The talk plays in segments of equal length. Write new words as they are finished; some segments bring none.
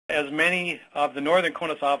as many of the northern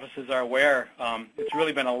CONUS offices are aware, it's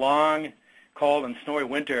really been a long, cold, and snowy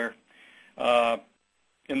winter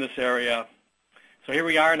in this area. So here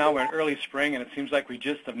we are now, we're in early spring, and it seems like we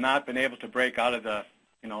just have not been able to break out of the,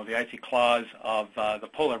 the icy claws of the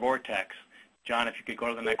polar vortex. John, if you could go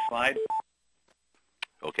to the next slide.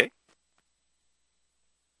 Okay.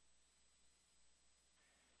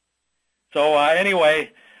 So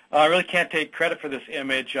anyway, I really can't take credit for this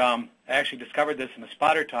image. I actually discovered this in a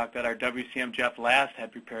spotter talk that our WCM Jeff Last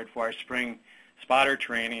had prepared for our spring spotter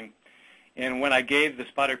training. And when I gave the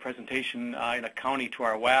spotter presentation in a county to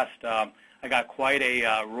our west, I got quite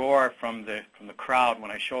a roar from the crowd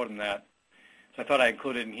when I showed them that. So I thought I'd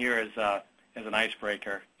include it in here as an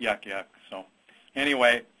icebreaker. Yuck, yuck. So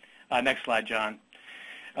anyway, next slide, John.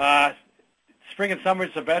 Spring and summer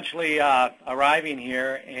is eventually arriving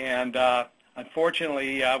here, and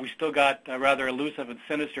unfortunately, we still got a rather elusive and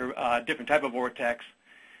sinister different type of vortex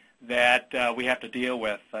that we have to deal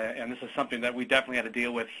with. And this is something that we definitely had to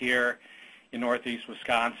deal with here in northeast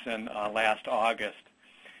Wisconsin last August.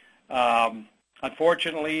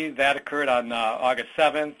 Unfortunately, that occurred on August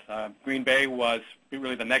 7th. Green Bay was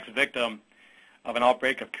really the next victim of an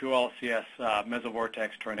outbreak of QLCS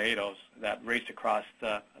mesovortex tornadoes that raced across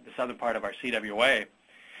the southern part of our CWA.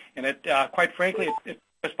 And it, quite frankly, it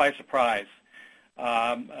took us by surprise.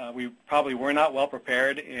 We probably were not well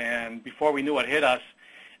prepared, and before we knew what hit us,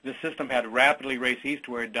 the system had rapidly raced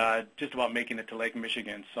eastward, just about making it to Lake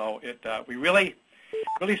Michigan. So we really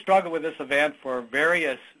struggled with this event for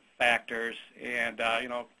various factors, and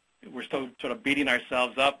we're still sort of beating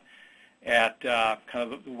ourselves up at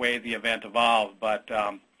kind of the way the event evolved. But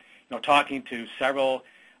talking to several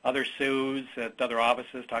other SUs at other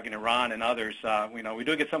offices, talking to Ron and others, we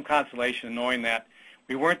do get some consolation in knowing that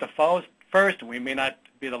we weren't the first, and we may not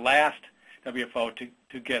be the last WFO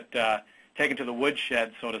to get taken to the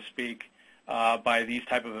woodshed, so to speak, by these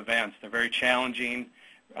type of events. They're very challenging,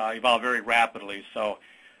 evolve very rapidly. So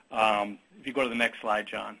if you go to the next slide,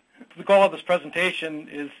 John. The goal of this presentation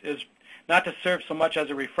is not to serve so much as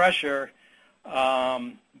a refresher,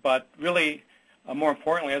 but really, more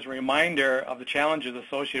importantly, as a reminder of the challenges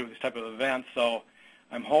associated with this type of event. So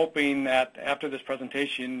I'm hoping that after this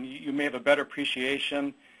presentation, you may have a better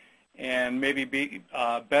appreciation and maybe be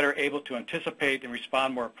better able to anticipate and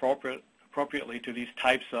respond more appropriately to these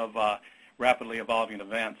types of rapidly evolving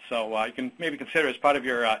events. So you can maybe consider as part of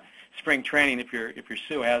your spring training if your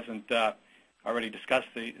SU hasn't already discussed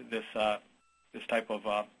this type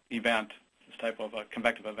of event, this type of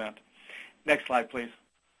convective event. Next slide, please.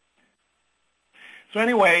 So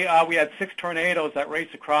anyway, we had 6 tornadoes that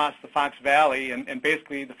raced across the Fox Valley, and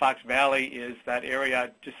basically the Fox Valley is that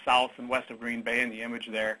area just south and west of Green Bay in the image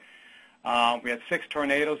there. We had 6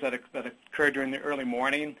 tornadoes that occurred during the early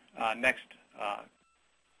morning.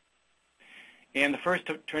 And the first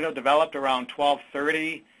tornado developed around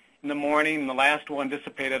 12:30 in the morning, and the last one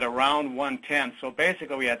dissipated around 1:10. So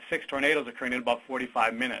basically we had 6 tornadoes occurring in about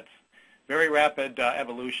 45 minutes. Very rapid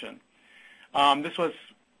evolution. This was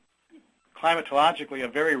climatologically a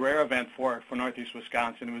very rare event for northeast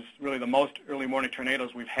Wisconsin. It was really the most early morning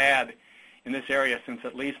tornadoes we've had in this area since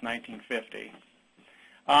at least 1950.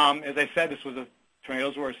 As I said,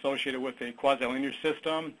 tornadoes were associated with a quasi-linear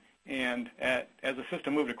system, and as the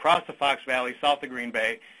system moved across the Fox Valley south of Green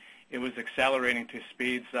Bay, it was accelerating to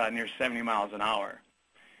speeds near 70 miles an hour.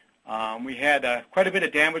 We had quite a bit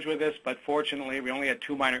of damage with this, but fortunately we only had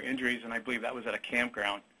 2 minor injuries, and I believe that was at a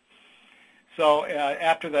campground. So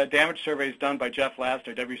after the damage surveys done by Jeff Last,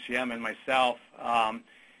 our WCM, and myself,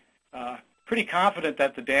 pretty confident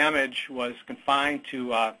that the damage was confined to,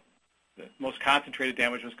 the most concentrated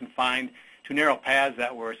damage was confined to narrow paths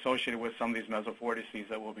that were associated with some of these mesovortices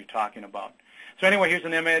that we'll be talking about. So anyway, here's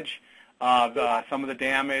an image of some of the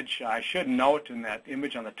damage. I should note in that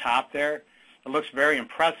image on the top there, it looks very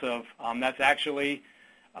impressive. That's actually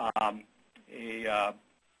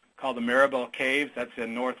called the Maribel Caves. That's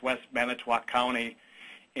in northwest Manitowoc County.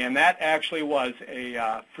 And that actually was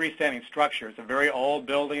a freestanding structure. It's a very old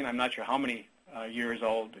building. I'm not sure how many years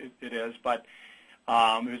old it is, but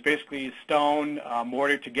it was basically stone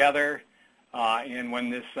mortared together. And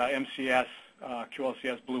when this QLCS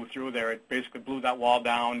blew through there, it basically blew that wall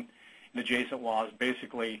down and adjacent walls.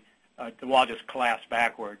 Basically, the wall just collapsed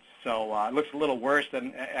backwards. So it looks a little worse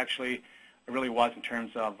than actually it really was in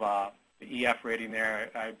terms of the EF rating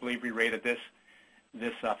there. I believe we rated this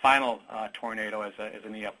final tornado as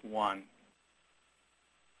an EF1.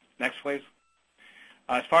 Next, please.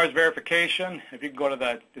 As far as verification, if you can go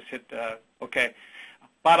to just hit, okay.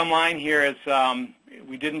 Bottom line here is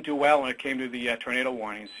we didn't do well when it came to the tornado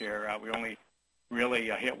warnings here. We only really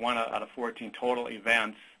hit 1 out of 14 total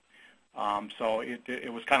events. So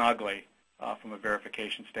it was kind of ugly from a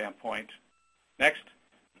verification standpoint. Next.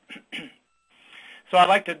 So I'd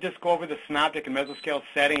like to just go over the synoptic and mesoscale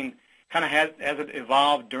setting kind of as it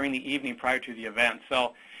evolved during the evening prior to the event.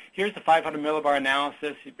 So here's the 500 millibar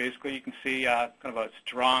analysis. Basically, you can see kind of a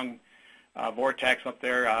strong vortex up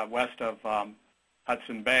there west of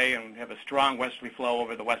Hudson Bay, and we have a strong westerly flow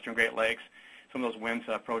over the western Great Lakes. Some of those winds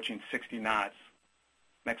approaching 60 knots.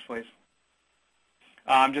 Next, please.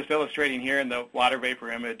 I'm just illustrating here in the water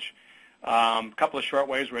vapor image. A couple of short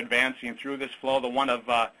waves were advancing through this flow. The one of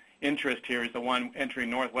interest here is the one entering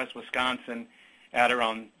northwest Wisconsin at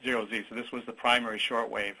around 0Z. So this was the primary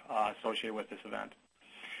short wave associated with this event.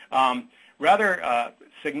 Rather a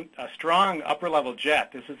strong upper-level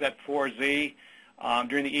jet. This is at 4Z.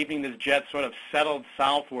 During the evening, this jet sort of settled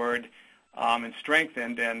southward and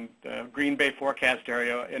strengthened, and the Green Bay forecast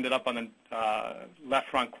area ended up on the left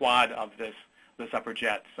front quad of this upper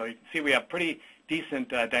jet. So you can see we have pretty decent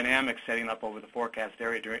dynamics setting up over the forecast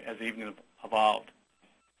area as the evening evolved.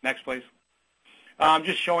 Next, please.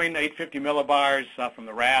 Just showing 850 millibars from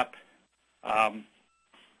the RAP.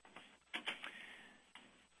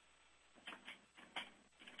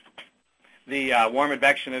 The warm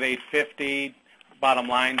advection at 850. Bottom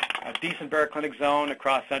line, a decent baroclinic zone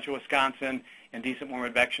across central Wisconsin and decent warm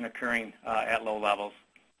advection occurring at low levels.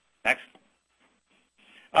 Next.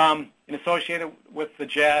 And associated with the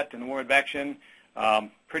jet and the warm advection,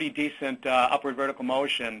 pretty decent upward vertical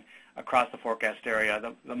motion across the forecast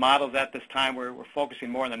area. The models at this time were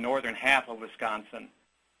focusing more on the northern half of Wisconsin.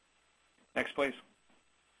 Next, please.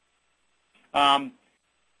 Again,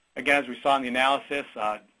 as we saw in the analysis,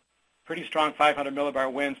 pretty strong 500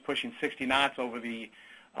 millibar winds pushing 60 knots over the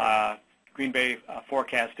Green Bay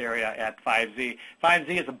forecast area at 5Z.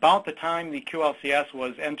 5Z is about the time the QLCS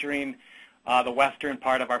was entering the western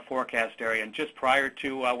part of our forecast area, and just prior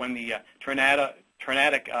to when the Tornadic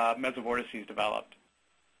mesovortices developed.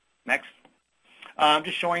 Next.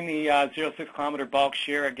 Just showing the 0.6 kilometer bulk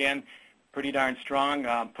shear, again, pretty darn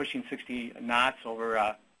strong, pushing 60 knots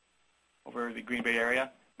over the Green Bay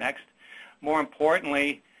area. Next. More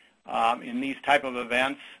importantly, in these type of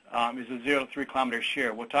events is a 0.3 kilometer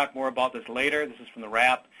shear. We'll talk more about this later. This is from the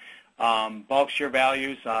RAP. Bulk shear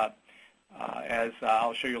values, as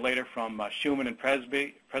I'll show you later from Schumann and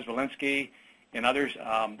Przewalinsky and others,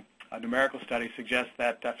 numerical studies suggest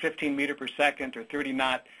that 15 meter per second or 30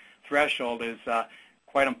 knot threshold is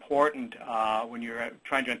quite important when you're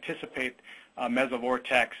trying to anticipate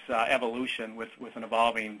mesovortex evolution with an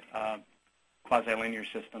evolving quasi-linear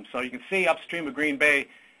system. So you can see upstream of Green Bay,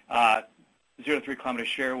 0.3 kilometer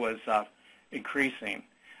shear was increasing.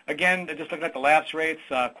 Again, just looking at the lapse rates,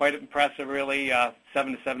 quite impressive, really,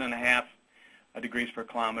 7 to 7.5 degrees per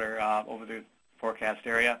kilometer over the forecast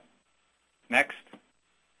area. Next.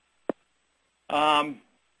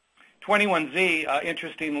 21Z,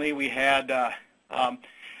 interestingly, we had a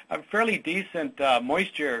fairly decent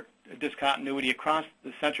moisture discontinuity across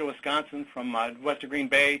the central Wisconsin from west of Green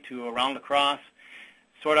Bay to around La Crosse,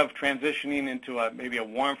 sort of transitioning into maybe a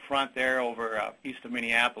warm front there over east of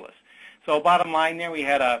Minneapolis. So bottom line there, we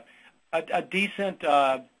had a decent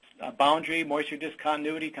boundary moisture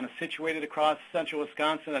discontinuity kind of situated across central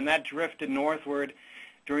Wisconsin, and that drifted northward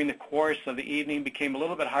during the course of the evening, became a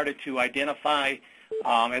little bit harder to identify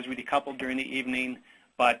as we decoupled during the evening,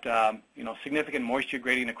 but significant moisture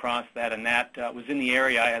gradient across that, and that was in the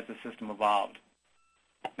area as the system evolved.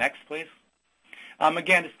 Next, please.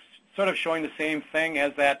 Again, it's sort of showing the same thing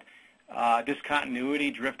as that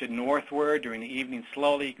discontinuity drifted northward during the evening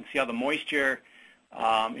slowly. You can see how the moisture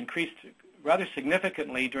increased rather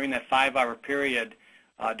significantly during that 5-hour period.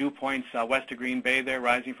 Dew points west of Green Bay there,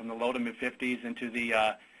 rising from the low to mid-50s into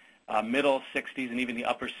the middle 60s and even the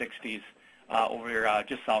upper 60s over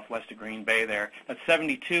just southwest of Green Bay there. That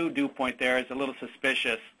 72 dew point there is a little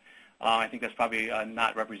suspicious. I think that's probably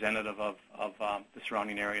not representative of the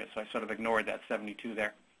surrounding area, so I sort of ignored that 72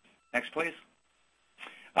 there. Next, please.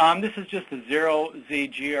 This is just the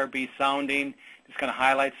 0Z GRB sounding. Just kind of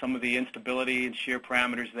highlights some of the instability and shear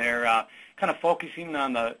parameters there. Kind of focusing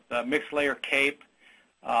on the mixed layer cape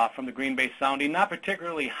from the Green Bay sounding. Not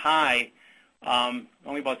particularly high,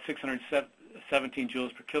 only about 617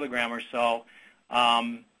 joules per kilogram or so.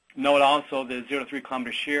 Note also the 0.3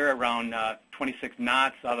 kilometer shear around 26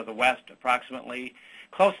 knots out of the west approximately.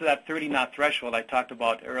 Close to that 30 knot threshold I talked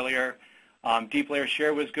about earlier. Deep layer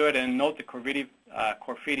shear was good, and note the Corfiti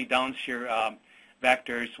downshear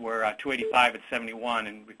vectors were 285 at 71,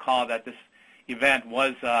 and recall that this event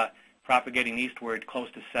was propagating eastward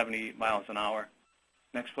close to 70 miles an hour.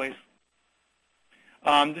 Next, please.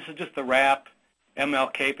 This is just the RAP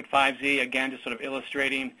ML Cape at 5Z, again, just sort of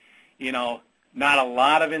illustrating. not a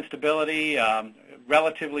lot of instability,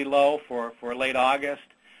 relatively low for late August,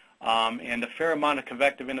 and a fair amount of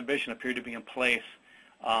convective inhibition appeared to be in place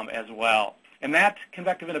as well. And that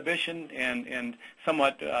convective inhibition and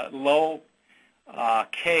somewhat low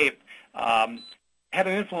CAPE had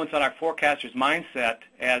an influence on our forecasters' mindset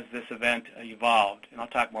as this event evolved, and I'll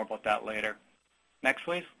talk more about that later. Next,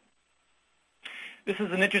 please. This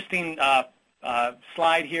is an interesting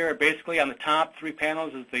slide here. Basically, on the top 3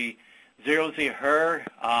 panels is the 0Z HER.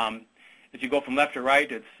 As you go from left to right,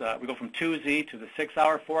 we go from 2Z to the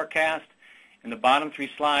 6-hour forecast. And the bottom 3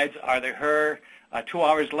 slides are the HER 2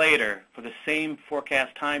 hours later for the same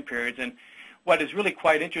forecast time periods. And what is really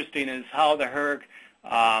quite interesting is how the HER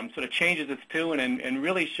sort of changes its tune and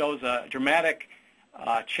really shows a dramatic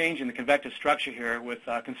change in the convective structure here with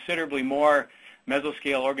considerably more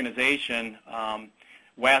mesoscale organization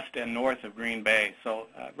west and north of Green Bay. So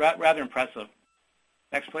rather impressive.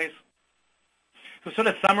 Next, please. So sort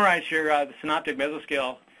of summarize here the synoptic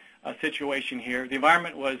mesoscale situation here. The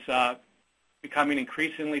environment was becoming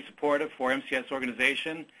increasingly supportive for MCS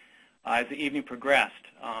organization as the evening progressed.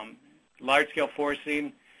 Large-scale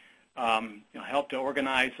forcing helped to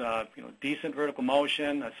organize decent vertical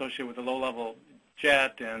motion associated with the low-level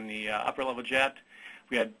jet and the upper-level jet.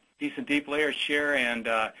 We had decent deep layer shear and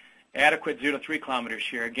adequate 0 to 3 kilometer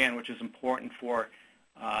shear, again, which is important for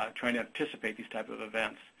trying to anticipate these type of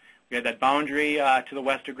events. We had that boundary to the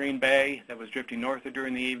west of Green Bay that was drifting north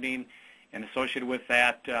during the evening, and associated with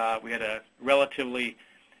that, we had a relatively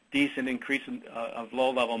decent increase of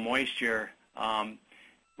low-level moisture,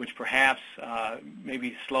 which perhaps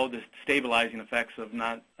maybe slowed the stabilizing effects of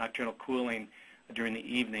nocturnal cooling during the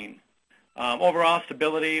evening. Overall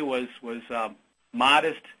stability was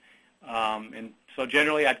modest, and so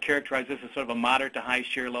generally I'd characterize this as sort of a moderate to high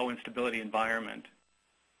shear, low instability environment.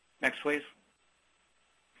 Next, please.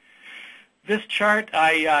 This chart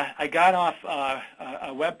I got off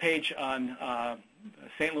a web page on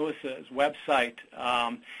St. Louis's website.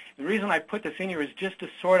 The reason I put this in here is just to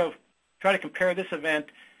sort of try to compare this event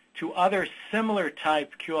to other similar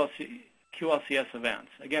type QLCS events.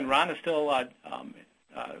 Again, Ron is still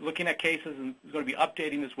looking at cases and is going to be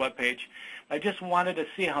updating this web page. I just wanted to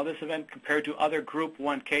see how this event compared to other Group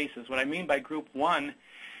 1 cases. What I mean by Group 1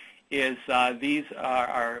 is these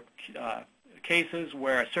are cases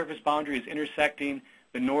where a surface boundary is intersecting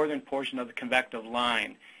the northern portion of the convective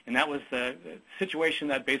line. And that was the situation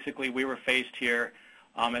that basically we were faced here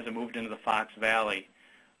as it moved into the Fox Valley.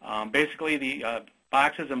 Basically, the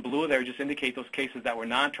boxes in blue there just indicate those cases that were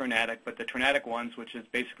non-tornadic, but the tornadic ones, which is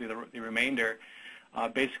basically the remainder,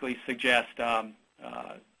 basically suggest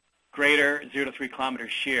greater 0 to 3 kilometer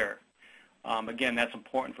shear. Again, that's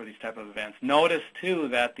important for these type of events. Notice, too,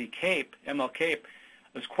 that the CAPE, ML CAPE,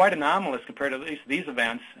 is quite anomalous compared to at least these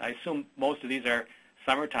events. I assume most of these are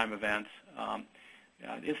summertime events.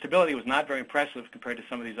 Instability was not very impressive compared to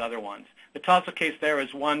some of these other ones. The Tulsa case there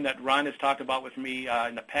is one that Ron has talked about with me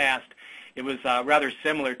in the past. It was rather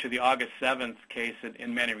similar to the August 7th case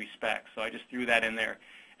in many respects, so I just threw that in there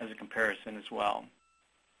as a comparison as well.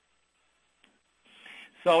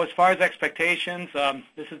 So as far as expectations,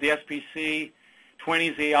 this is the SPC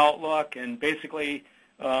 20Z outlook, and basically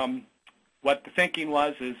what the thinking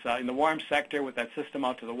was is in the warm sector with that system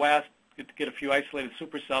out to the west, get a few isolated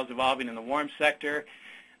supercells evolving in the warm sector.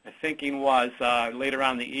 The thinking was later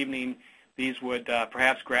on in the evening, these would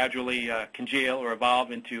perhaps gradually congeal or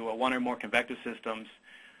evolve into one or more convective systems,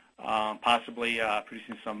 possibly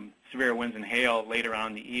producing some severe winds and hail later on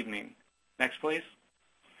in the evening. Next, please.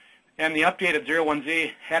 And the updated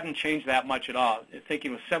 01Z hadn't changed that much at all. The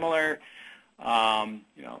thinking was similar.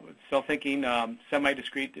 Still thinking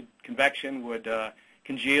semi-discrete convection would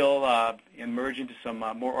congeal and merge into some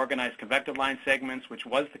more organized convective line segments, which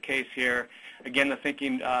was the case here. Again, the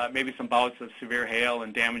thinking maybe some bouts of severe hail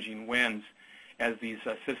and damaging winds as these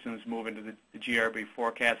systems move into the GRB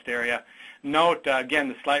forecast area. Note, again,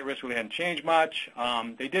 the slight risk really hadn't changed much.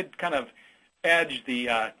 They did kind of edge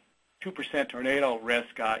the 2% tornado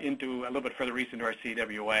risk into a little bit further east into our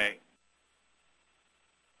CWA.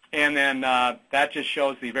 And then that just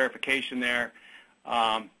shows the verification there.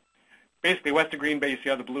 Basically, west of Green Bay, you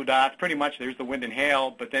see all the blue dots. Pretty much there's the wind and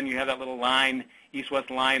hail, but then you have that little line,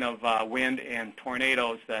 east-west line of wind and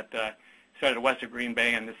tornadoes that started west of Green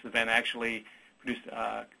Bay, and this event actually produced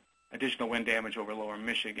additional wind damage over lower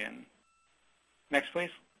Michigan. Next,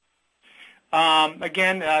 please.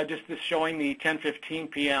 Again, just this showing the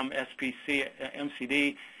 10:15 p.m. SPC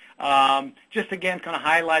MCD. Just again, kind of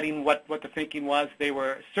highlighting what the thinking was. They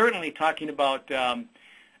were certainly talking about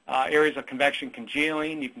areas of convection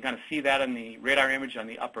congealing. You can kind of see that in the radar image on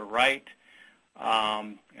the upper right.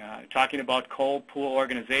 talking about cold pool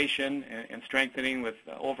organization and strengthening with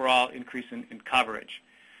overall increase in coverage.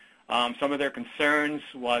 Some of their concerns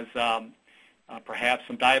was perhaps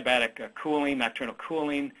some diabatic cooling, nocturnal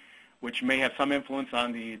cooling, which may have some influence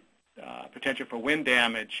on the potential for wind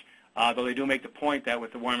damage, though they do make the point that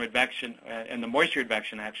with the warm advection and the moisture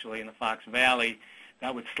advection actually in the Fox Valley,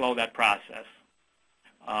 that would slow that process.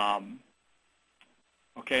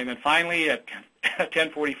 Okay, and then finally at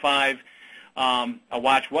 10:45, a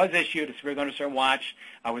watch was issued, a severe thunderstorm watch.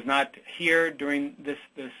 I was not here during this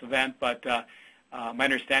event, but my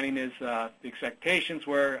understanding is the expectations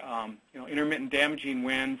were intermittent damaging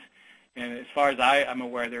winds, and as far as I'm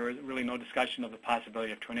aware, there was really no discussion of the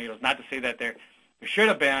possibility of tornadoes. Not to say that there should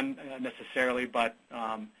have been necessarily, but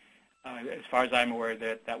as far as I'm aware,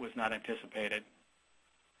 that was not anticipated.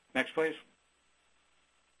 Next, please.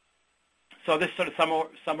 So this sort of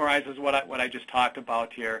summarizes what I just talked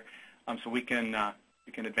about here, so we can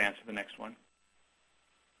advance to the next one.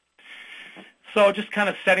 So just kind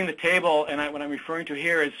of setting the table, and what I'm referring to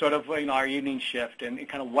here is sort of our evening shift and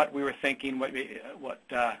kind of what we were thinking, what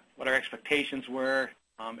our expectations were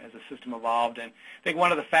as the system evolved. And I think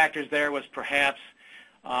one of the factors there was perhaps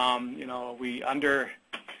we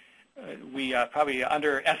probably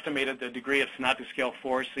underestimated the degree of synoptic scale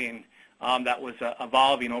forcing that was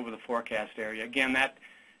evolving over the forecast area. Again, that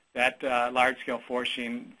large-scale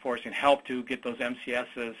forcing helped to get those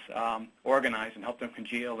MCSs organized and help them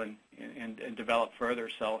congeal and develop further.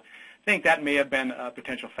 So I think that may have been a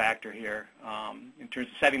potential factor here in terms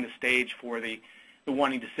of setting the stage for the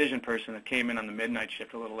warning decision person that came in on the midnight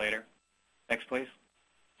shift a little later. Next, please.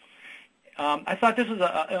 I thought this was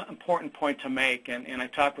an important point to make, and I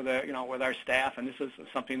talked with with our staff, and this is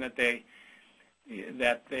something that they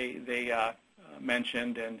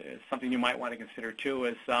mentioned, and it's something you might want to consider too.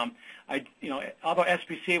 Is although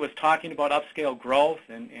SPC was talking about upscale growth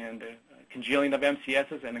and congealing of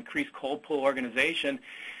MCSs and increased cold pool organization,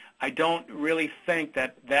 I don't really think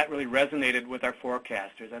that really resonated with our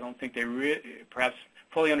forecasters. I don't think they perhaps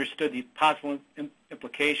fully understood the possible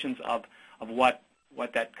implications of what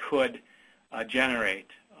that could generate.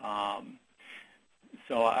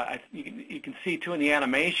 So you can see too in the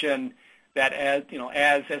animation that as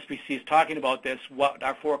SPC is talking about this, what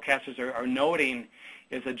our forecasters are noting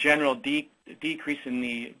is a general decrease in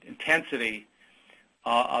the intensity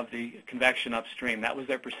of the convection upstream. That was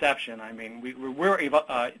their perception. I mean, we're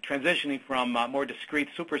transitioning from more discrete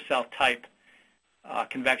supercell type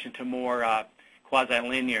convection to more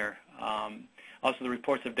quasi-linear. Also, the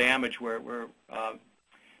reports of damage were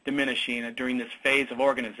diminishing during this phase of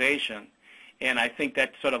organization, and I think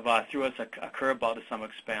that sort of threw us a curveball to some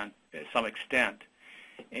extent.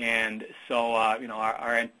 And so,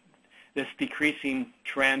 this decreasing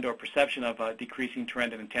trend or perception of a decreasing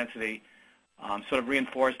trend in intensity sort of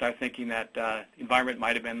reinforced our thinking that the environment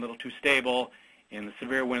might have been a little too stable, and the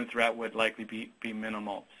severe wind threat would likely be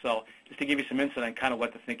minimal. So, just to give you some insight on kind of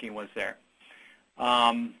what the thinking was there.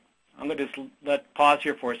 I'm going to just pause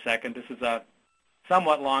here for a second. This is a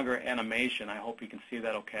somewhat longer animation. I hope you can see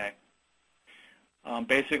that okay.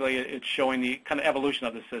 Basically, it's showing the kind of evolution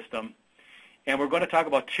of the system. And we're going to talk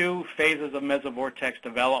about two phases of mesovortex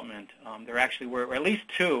development. There actually were at least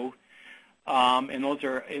two, and those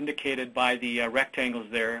are indicated by the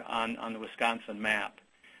rectangles there on the Wisconsin map.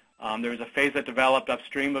 There was a phase that developed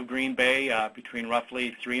upstream of Green Bay between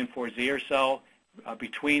roughly 3 and 4Z or so,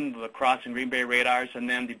 between La Crosse and Green Bay radars, and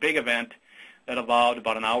then the big event that evolved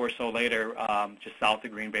about an hour or so later just south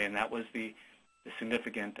of Green Bay, and that was the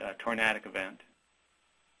significant Tornadic event.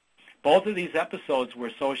 Both of these episodes were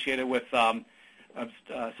associated with the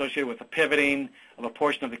pivoting of a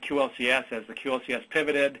portion of the QLCS. As the QLCS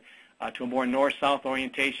pivoted to a more north-south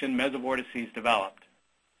orientation, mesovortices developed.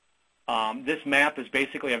 This map is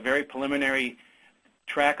basically a very preliminary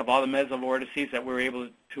track of all the mesovortices that we were able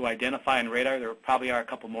to identify in radar. There probably are a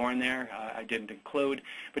couple more in there I didn't include.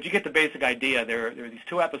 But you get the basic idea. There are these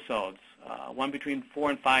two episodes, one between 4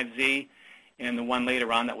 and 5Z, and the one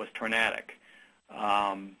later on that was Tornadic.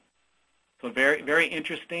 So very, very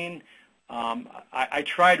interesting. I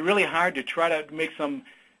tried really hard to try to make some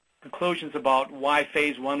conclusions about why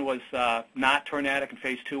Phase 1 was not Tornadic and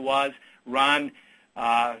Phase 2 was. Ron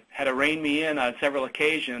had to rein me in on several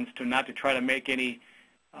occasions to try to make any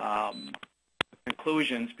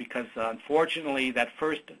conclusions, because unfortunately that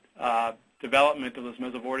first development of those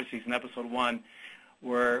mesovortices in Episode 1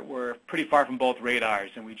 were pretty far from both radars,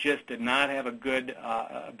 and we just did not have a good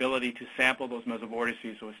ability to sample those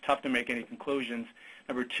mesovortices, so it was tough to make any conclusions.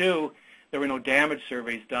 Number two, there were no damage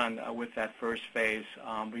surveys done with that first phase.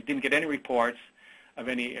 We didn't get any reports of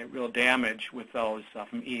any real damage with those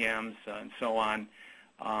from EMs and so on.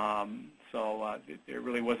 There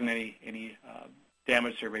really wasn't any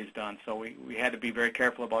damage surveys done. So we had to be very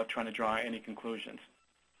careful about trying to draw any conclusions.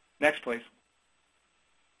 Next, please.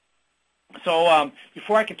 So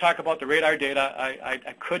before I can talk about the radar data,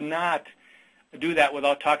 I could not do that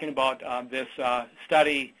without talking about this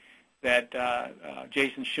study that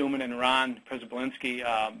Jason Schumann and Ron Przybylski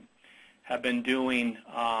have been doing.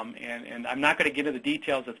 And I'm not going to get into the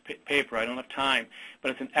details of the paper. I don't have time.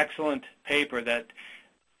 But it's an excellent paper that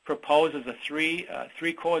proposes three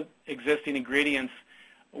coexisting ingredients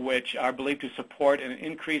which are believed to support an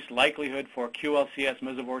increased likelihood for QLCS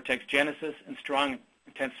mesovortex genesis and strong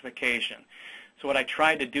intensification. So what I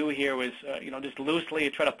tried to do here was, just loosely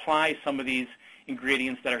try to apply some of these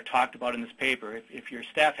ingredients that are talked about in this paper. If your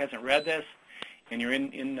staff hasn't read this and you're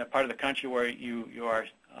in a part of the country where you are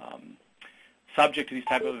subject to these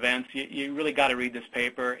type of events, you really got to read this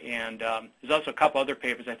paper. And there's also a couple other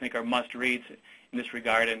papers I think are must-reads in this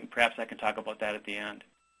regard, and perhaps I can talk about that at the end.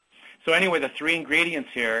 So anyway, the three ingredients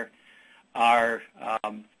here are,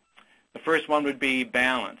 the first one would be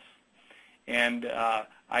balance. And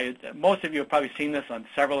most of you have probably seen this on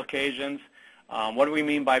several occasions. What do we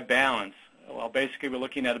mean by balance? Well, basically we're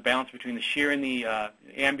looking at a balance between the shear in the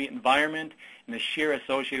ambient environment and the shear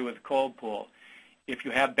associated with the cold pool. If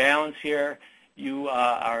you have balance here, you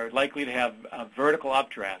are likely to have vertical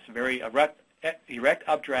updrafts, very erect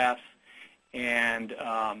updrafts, and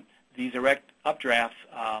these erect updrafts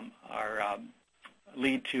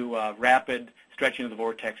lead to rapid stretching of the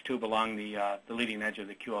vortex tube along the leading edge of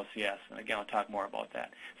the QLCS. And again, I'll talk more about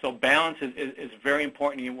that. So balance is very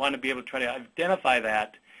important. You want to be able to try to identify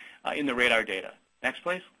that in the radar data. Next,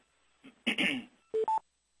 please.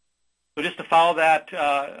 So just to follow that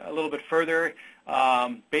a little bit further,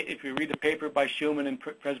 if you read the paper by Schumann and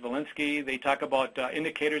Przybylski, they talk about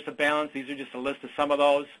indicators of balance. These are just a list of some of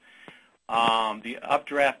those. The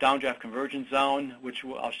updraft, downdraft convergence zone, which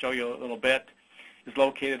I'll show you a little bit, is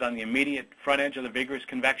located on the immediate front edge of the vigorous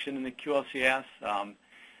convection in the QLCS.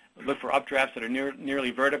 Look for updrafts that are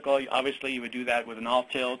nearly vertical. Obviously, you would do that with an all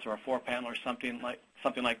tilt or a 4-panel or something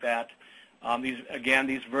like that.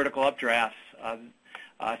 These vertical updrafts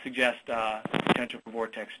suggest potential for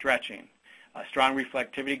vortex stretching. Strong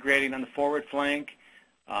reflectivity gradient on the forward flank,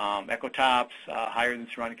 echo tops higher than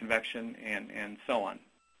surrounding convection, and so on.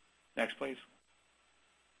 Next, please.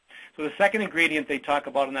 So the second ingredient they talk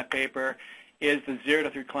about in that paper is the 0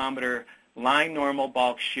 to 3 kilometer line normal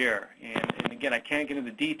bulk shear. And again, I can't get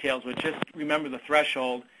into the details, but just remember the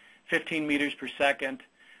threshold, 15 meters per second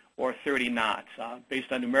or 30 knots.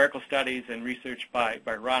 Based on numerical studies and research by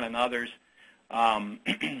Ron and others,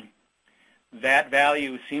 that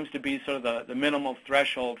value seems to be sort of the minimal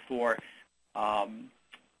threshold for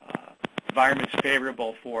environments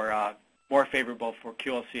favorable for more favorable for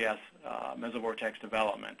QLCS mesovortex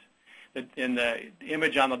development. In the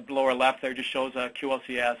image on the lower left there just shows a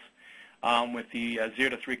QLCS with the 0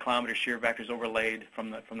 to 3 kilometer shear vectors overlaid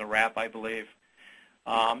from the RAP, I believe.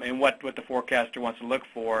 And what the forecaster wants to look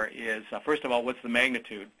for is, first of all, what's the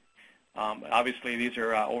magnitude? Obviously, these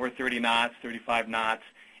are over 30 knots, 35 knots,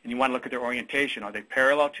 and you want to look at their orientation. Are they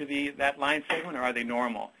parallel to that line segment, or are they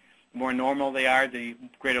normal? The more normal they are, the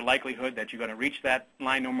greater likelihood that you're going to reach that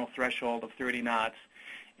line normal threshold of 30 knots.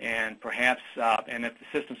 And perhaps, and if the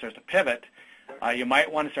system starts to pivot, you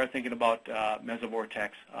might want to start thinking about mesovortex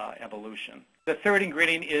evolution. The third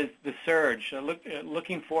ingredient is the surge.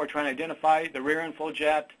 Looking for, trying to identify the rear inflow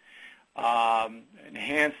jet,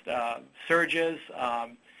 enhanced surges,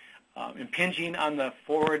 impinging on the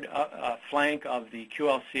forward flank of the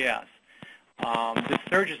QLCS. This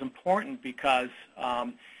surge is important because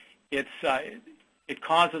it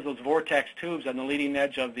causes those vortex tubes on the leading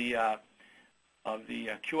edge of the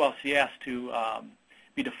QLCS to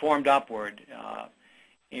be deformed upward,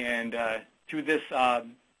 and through this,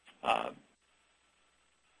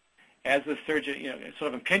 as the surge, it sort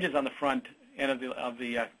of impinges on the front end of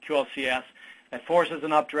the QLCS, that forces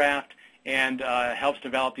an updraft and helps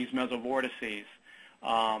develop these mesovortices.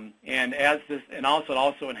 And it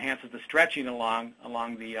also enhances the stretching along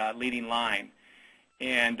the leading line.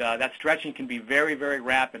 And that stretching can be very, very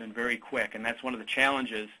rapid and very quick, and that's one of the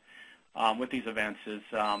challenges with these events is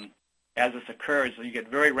as this occurs, you get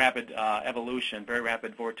very rapid evolution, very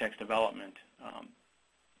rapid vortex development.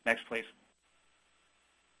 Next, please.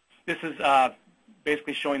 This is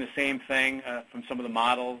basically showing the same thing from some of the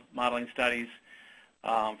modeling studies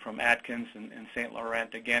from Atkins and St.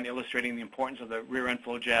 Laurent, again illustrating the importance of the rear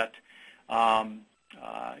inflow jet,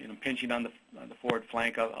 impinging on the forward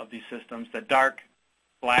flank of these systems. The dark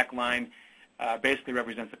black line basically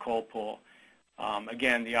represents the cold pool.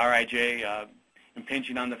 Again, the RIJ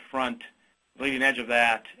impinging on the front leading edge of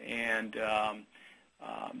that, and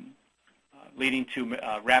leading to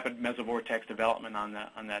rapid mesovortex development on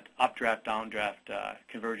that updraft, downdraft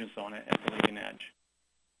convergence zone at the leading edge.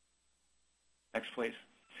 Next, please.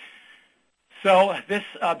 So this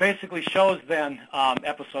basically shows then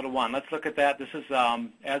episode 1. Let's look at that. This is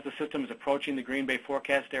as the system is approaching the Green Bay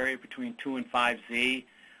forecast area between 2 and 5Z.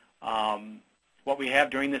 What we have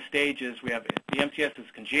during this stage is we have the MCS is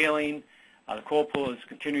congealing. The cold pool is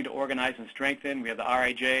continuing to organize and strengthen. We have the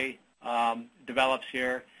RIJ develops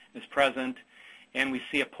here, is present. And we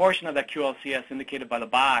see a portion of that QLCS indicated by the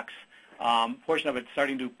box, portion of it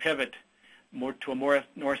starting to pivot more to a more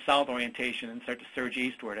north-south orientation and start to surge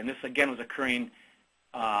eastward. And this, again, was occurring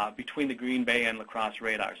between the Green Bay and La Crosse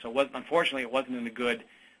radar. So unfortunately, it wasn't in a good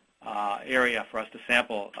area for us to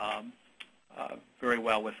sample very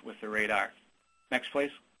well with the radar. Next,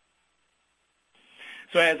 please.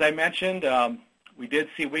 So as I mentioned, we did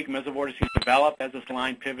see weak mesovortices develop as this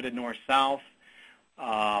line pivoted north-south.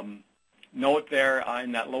 Note there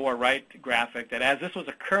in that lower right graphic that as this was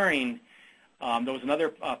occurring, there was another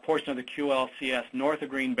portion of the QLCS north of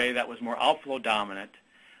Green Bay that was more outflow dominant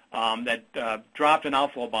that dropped an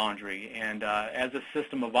outflow boundary. And as the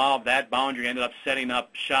system evolved, that boundary ended up setting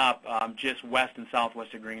up shop just west and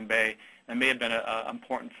southwest of Green Bay. That may have been an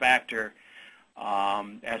important factor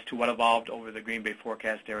as to what evolved over the Green Bay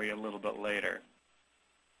forecast area a little bit later.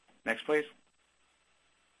 Next, please.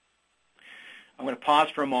 I'm going to pause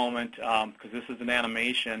for a moment because this is an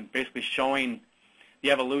animation basically showing the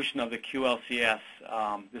evolution of the QLCS,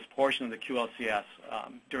 this portion of the QLCS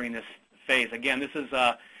during this phase. Again, this is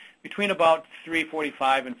between about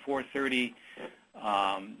 345 and 430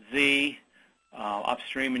 Z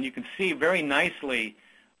upstream, and you can see very nicely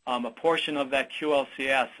a portion of that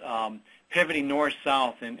QLCS pivoting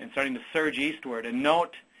north-south and starting to surge eastward. And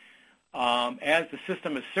note, as the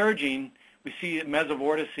system is surging, we see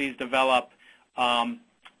mesovortices develop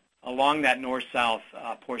along that north-south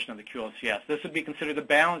portion of the QLCS. This would be considered the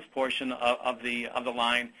balanced portion of the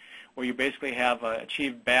line, where you basically have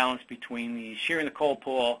achieved balance between the shear in the cold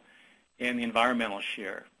pool and the environmental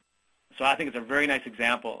shear. So I think it's a very nice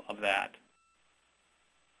example of that.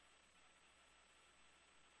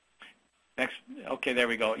 Next, okay, there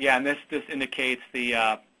we go. Yeah, and this indicates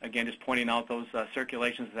the again, just pointing out those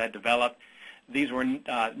circulations that developed. These were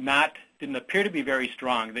didn't appear to be very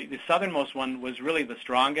strong. The southernmost one was really the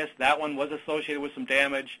strongest. That one was associated with some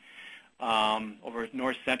damage over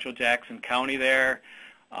north-central Jackson County there.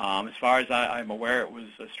 As far as I'm aware, it was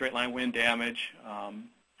a straight-line wind damage. And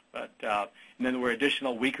then there were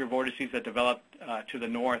additional weaker vortices that developed to the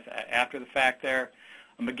north after the fact there.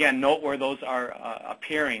 Again, note where those are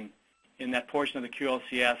appearing in that portion of the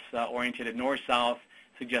QLCS oriented north-south,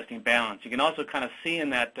 suggesting balance. You can also kind of see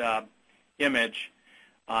in that image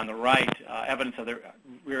on the right evidence of the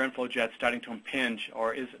rear inflow jet starting to impinge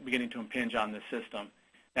or is beginning to impinge on the system.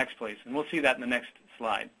 Next, please. And we'll see that in the next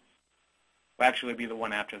slide. Will actually be the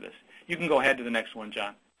one after this. You can go ahead to the next one,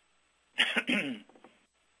 John.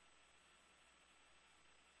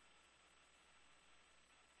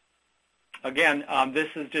 Again, this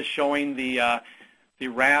is just showing the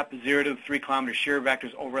RAP 0 to 3 kilometer shear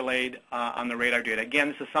vectors overlaid on the radar data. Again,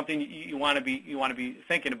 this is something you want to be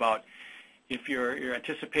thinking about. If you're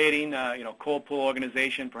anticipating, cold pool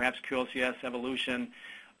organization, perhaps QLCS evolution,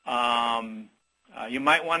 you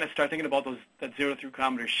might want to start thinking about that 0 to 3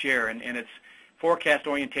 kilometer shear and its forecast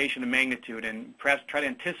orientation and magnitude, and perhaps try to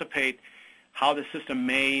anticipate how the system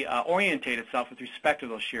may orientate itself with respect to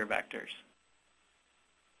those shear vectors.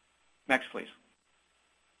 Next, please.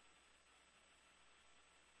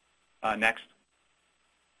 Next.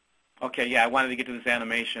 Okay, yeah, I wanted to get to this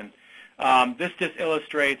animation. This just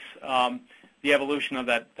illustrates the evolution of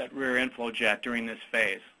that rear inflow jet during this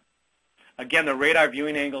phase. Again, the radar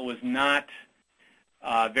viewing angle was not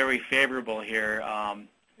very favorable here,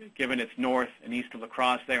 given it's north and east of La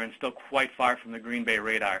Crosse there, and still quite far from the Green Bay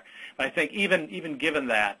radar. But I think even given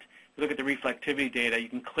that, if you look at the reflectivity data, you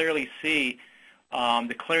can clearly see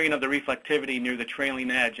the clearing of the reflectivity near the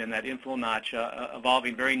trailing edge and that inflow notch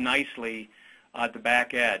evolving very nicely at the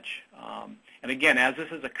back edge. And again, as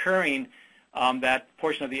this is occurring, that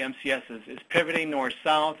portion of the MCS is pivoting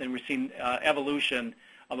north-south, and we're seeing evolution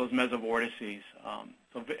of those mesovortices.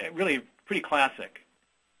 So really pretty classic.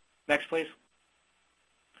 Next, please.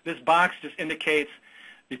 This box just indicates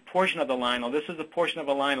the portion of the line. Now, this is a portion of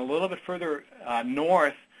a line a little bit further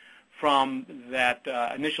north from that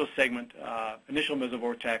initial segment, initial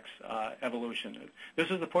mesovortex evolution. This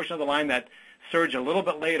is the portion of the line that surged a little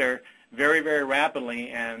bit later, very, very rapidly,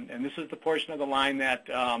 and this is the portion of the line that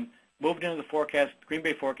moved into the Green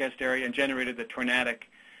Bay forecast area and generated the tornadic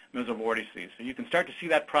mesovortices. So you can start to see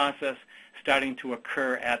that process starting to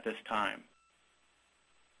occur at this time.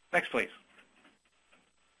 Next, please.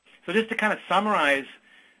 So just to kind of summarize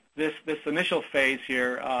this initial phase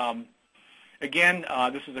here, again,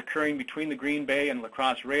 this is occurring between the Green Bay and La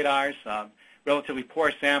Crosse radars. Relatively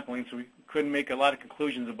poor sampling, so we couldn't make a lot of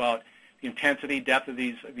conclusions about the intensity, depth of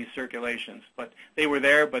these circulations. But they were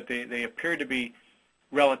there, but they appeared to be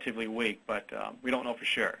relatively weak, but we don't know for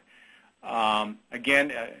sure.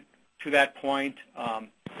 Again, to that point,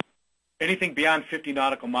 anything beyond 50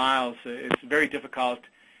 nautical miles, it's very difficult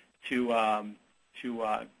to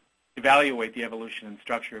evaluate the evolution and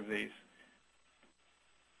structure of these.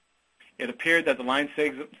 It appeared that the line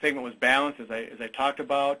segment was balanced, as I talked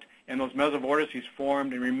about, and those mesovortices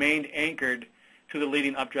formed and remained anchored to the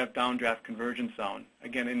leading updraft, downdraft convergence zone.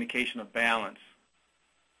 Again, indication of balance.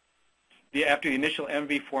 After the initial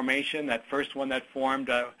MV formation, that first one that formed,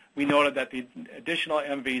 we noted that the additional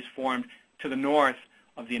MVs formed to the north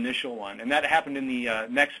of the initial one, and that happened in the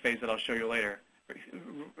next phase that I'll show you later.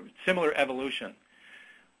 Similar evolution.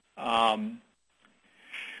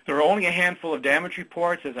 There were only a handful of damage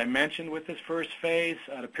reports, as I mentioned, with this first phase.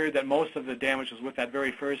 It appeared that most of the damage was with that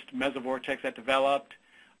very first mesovortex that developed.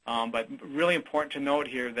 But really important to note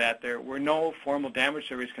here that there were no formal damage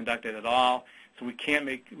surveys conducted at all, so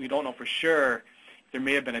we don't know for sure if there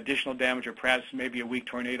may have been additional damage or perhaps maybe a weak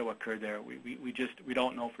tornado occurred there. We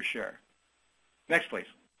don't know for sure. Next, please.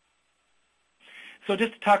 So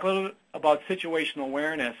just to talk a little bit about situational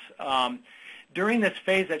awareness. During this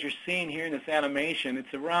phase that you're seeing here in this animation,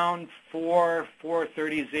 it's around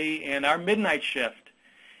 4:30Z, and our midnight shift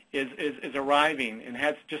is arriving and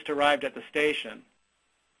has just arrived at the station.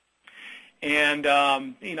 And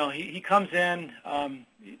you know, he comes in,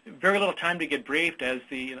 very little time to get briefed, as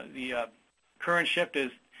the current shift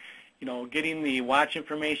is, you know, getting the watch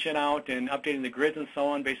information out and updating the grids and so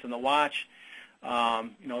on based on the watch.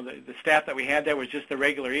 You know, the staff that we had there was just the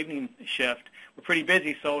regular evening shift. We're pretty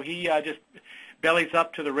busy, so he just bellies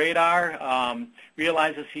up to the radar,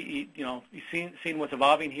 realizes he's seen what's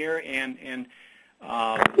evolving here, and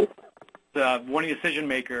the warning decision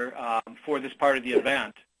maker for this part of the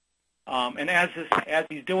event. And as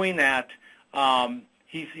he's doing that,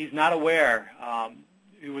 he's not aware.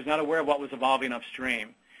 He was not aware of what was evolving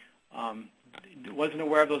upstream. Wasn't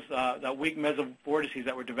aware of those that weak mesovortices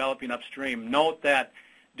that were developing upstream. Note that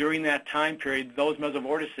during that time period, those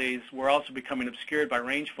mesovortices were also becoming obscured by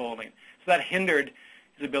range folding. So that hindered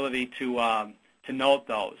his ability to note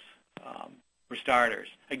those, for starters.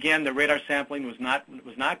 Again, the radar sampling was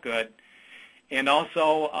not good, and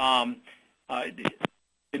also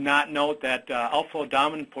did not note that outflow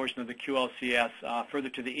dominant portion of the QLCS further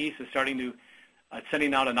to the east is starting to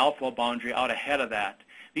sending out an outflow boundary out ahead of that.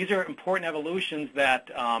 These are important evolutions that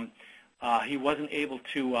he wasn't able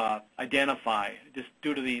to identify just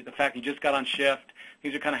due to the fact he just got on shift.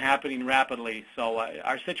 These are kind of happening rapidly. So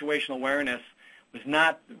our situational awareness was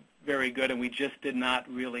not very good, and we just did not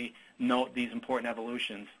really note these important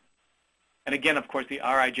evolutions. And again, of course, the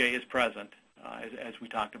RIJ is present, as we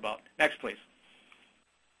talked about. Next, please.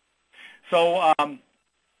 So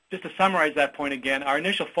just to summarize that point again, our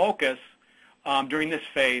initial focus during this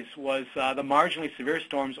phase was the marginally severe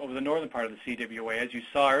storms over the northern part of the CWA. As you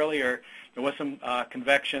saw earlier, there was some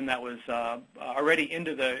convection that was already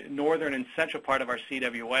into the northern and central part of our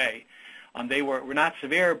CWA. They were not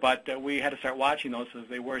severe, but we had to start watching those as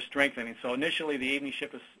they were strengthening. So initially, the evening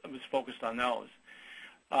shift was focused on those.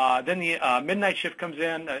 Then the midnight shift comes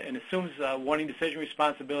in and assumes warning decision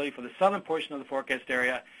responsibility for the southern portion of the forecast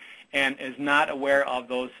area and is not aware of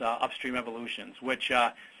those upstream evolutions, which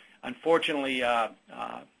unfortunately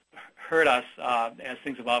hurt us as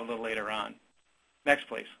things evolved a little later on. Next,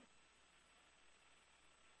 please.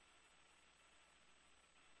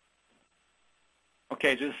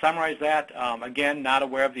 Okay, just to summarize that, again, not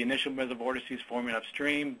aware of the initial mesovortices forming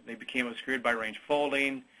upstream. They became obscured by range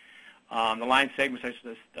folding. The line segment such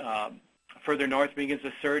as further north begins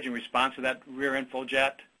to surge in response to that rear inflow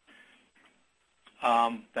jet.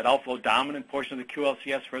 That outflow dominant portion of the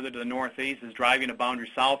QLCS further to the northeast is driving a boundary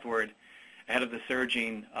southward ahead of the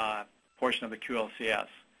surging portion of the QLCS.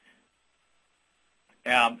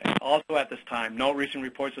 Also at this time, no recent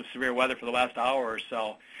reports of severe weather for the last hour or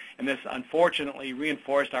so, and this unfortunately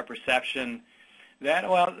reinforced our perception that,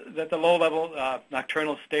 well, that the low-level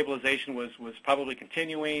nocturnal stabilization was probably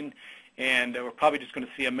continuing, and we're probably just going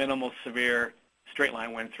to see a minimal severe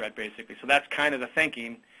straight-line wind threat, basically. So that's kind of the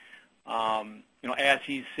thinking, you know, as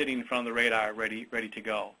he's sitting in front of the radar, ready to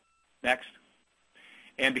go. Next.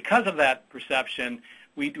 And because of that perception,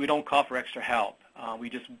 we don't call for extra help. We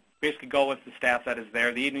just basically go with the staff that is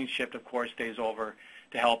there. The evening shift, of course, stays over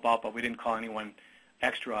to help out, but we didn't call anyone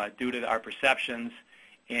extra due to our perceptions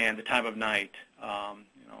and the time of night.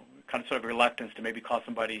 Kind of sort of reluctance to maybe call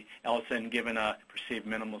somebody else in given a perceived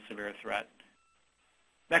minimal severe threat.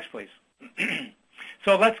 Next, please.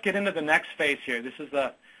 So let's get into the next phase here. This is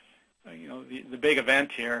the big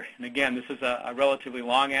event here. And again, this is a relatively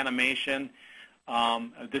long animation.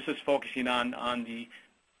 This is focusing on the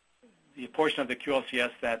portion of the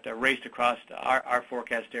QLCS that raced across our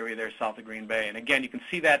forecast area there south of Green Bay. And again, you can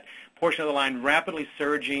see that portion of the line rapidly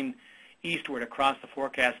surging eastward across the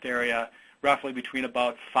forecast area, roughly between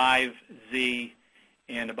about 5Z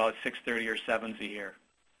and about 630 or 7Z here.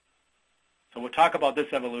 So we'll talk about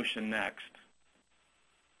this evolution next.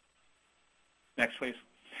 Next, please.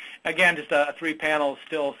 Again, just a three-panel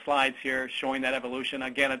still slides here showing that evolution.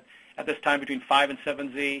 Again, at this time between 5 and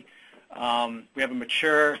 7Z, we have a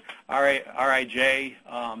mature RIJ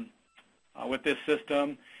with this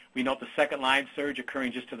system. We note the second line surge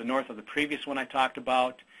occurring just to the north of the previous one I talked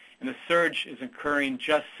about. And the surge is occurring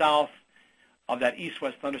just south of that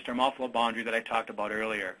east-west thunderstorm outflow boundary that I talked about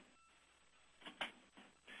earlier.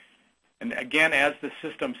 And again, as the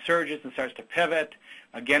system surges and starts to pivot,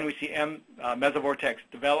 again we see mesovortex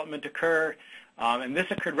development occur. And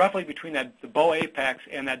this occurred roughly between the bow apex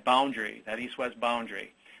and that boundary, that east-west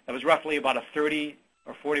boundary. That was roughly about a 30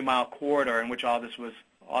 or 40-mile corridor in which all these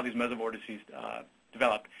mesovortices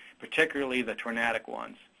developed, particularly the tornadic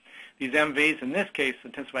ones. These MVs, in this case,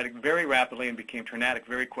 intensified very rapidly and became tornadic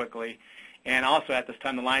very quickly. And also at this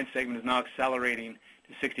time, the line segment is now accelerating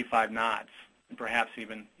to 65 knots, and perhaps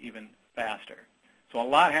even faster. So a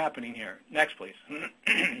lot happening here. Next, please.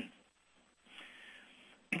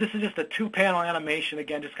 This is just a two-panel animation,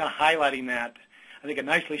 again, just kind of highlighting that. I think it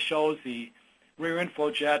nicely shows the rear inflow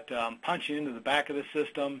jet punching into the back of the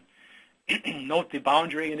system. Note the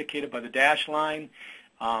boundary indicated by the dash line.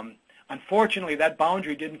 Unfortunately, that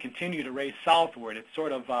boundary didn't continue to race southward. It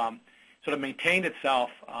sort of maintained itself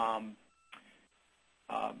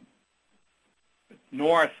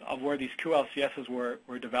north of where these QLCSs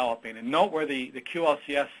were developing. And note where the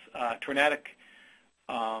QLCS tornadic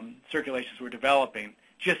circulations were developing,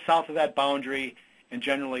 just south of that boundary and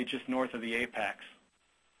generally just north of the apex.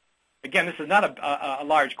 Again, this is not a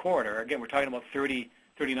large corridor. Again, we're talking about 30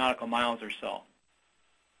 nautical miles or so.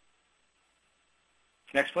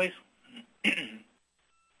 Next, please.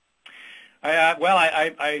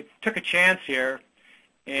 I took a chance here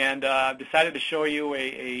and decided to show you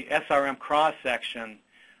a SRM cross-section.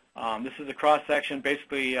 This is a cross-section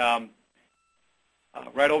basically right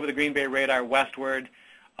over the Green Bay radar westward.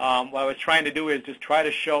 What I was trying to do is just try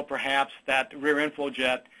to show perhaps that rear inflow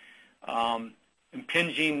jet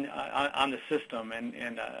impinging on the system.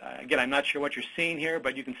 And again, I'm not sure what you're seeing here,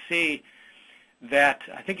 but you can see that,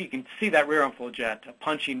 I think you can see that rear inflow jet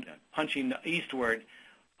punching eastward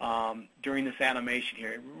during this animation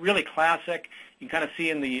here. Really classic. You can kind of see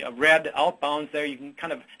in the red outbounds there, you can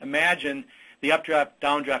kind of imagine the updraft,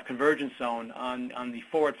 downdraft convergence zone on the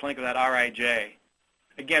forward flank of that RIJ.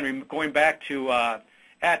 Again, going back to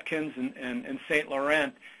Atkins and St.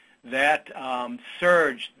 Laurent, that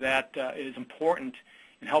surge that is important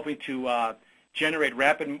in helping to generate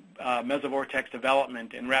rapid mesovortex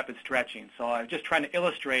development and rapid stretching. So I'm just trying to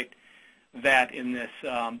illustrate that in this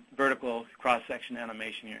vertical cross-section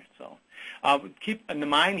animation here. So keep in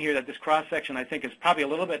mind here that this cross-section, I think, is probably a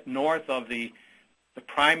little bit north of the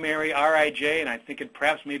primary RIJ, and I think it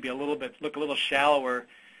perhaps maybe look a little shallower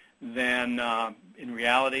than in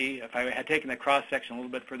reality. If I had taken the cross-section a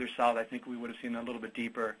little bit further south, I think we would have seen a little bit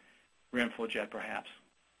deeper rear inflow jet perhaps.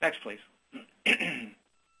 Next, please.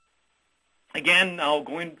 Again, now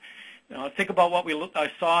think about what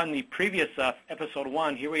I saw in the previous episode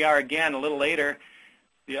 1. Here we are again a little later,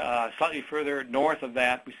 slightly further north of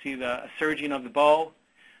that. We see the surging of the bow.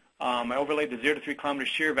 I overlaid the 0 to 3 kilometer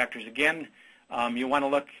shear vectors. Again, you want to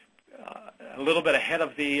look a little bit ahead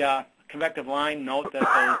of the convective line. Note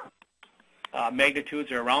that those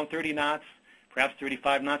magnitudes are around 30 knots, perhaps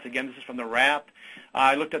 35 knots. Again, this is from the RAP.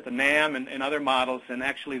 I looked at the NAM and other models, and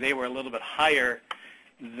actually they were a little bit higher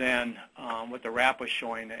than what the RAP was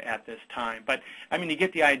showing at this time. But, I mean, you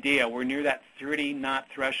get the idea. We're near that 30-knot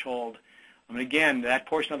threshold. I mean, again, that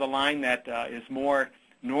portion of the line that is more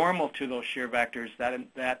normal to those shear vectors,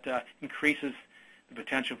 that increases the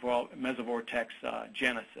potential for mesovortex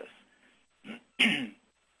genesis. And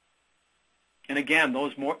again,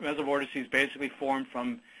 those mesovortices basically formed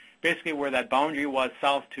from basically where that boundary was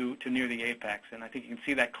south to near the apex. And I think you can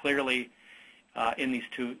see that clearly in these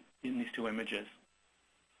two images.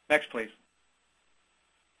 Next, please.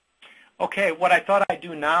 Okay, what I thought I'd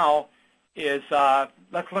do now is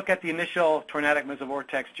let's look at the initial tornadic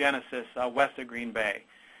mesovortex genesis west of Green Bay.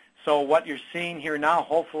 So what you're seeing here now,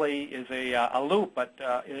 hopefully, is a loop, but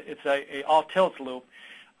it's a all tilts loop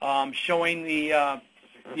showing the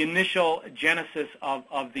initial genesis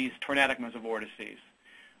of these tornadic mesovortices.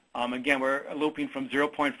 Again, we're looping from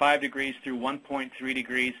 0.5 degrees through 1.3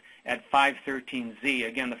 degrees at 513Z.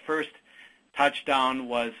 Again, the first touchdown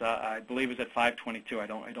was, I believe, it was at 522. I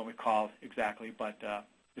don't recall exactly, but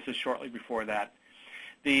this is shortly before that.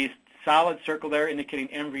 The solid circle there indicating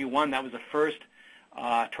MV1, that was the first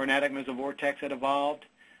tornadic mesovortex that evolved.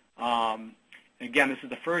 Again, this is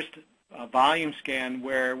the first volume scan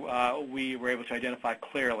where we were able to identify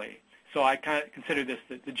clearly. So I kind of consider this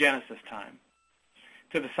the genesis time.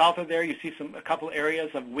 To the south of there, you see a couple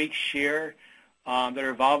areas of weak shear that are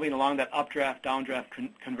evolving along that updraft, downdraft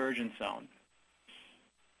convergence zone.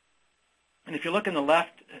 And if you look in the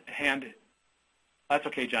left hand, that's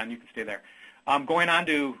okay, John, you can stay there. Going on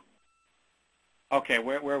to, okay,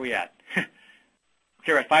 where are we at?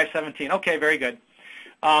 Okay, we're at 517. Okay, very good.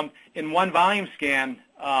 In one volume scan,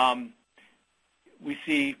 we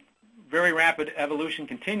see very rapid evolution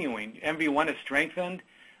continuing. MV1 is strengthened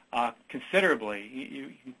considerably.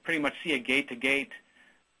 You can pretty much see a gate-to-gate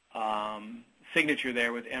signature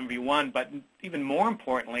there with MV1, but even more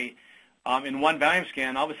importantly, in one volume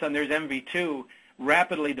scan, all of a sudden there's MV2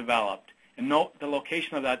 rapidly developed. And note the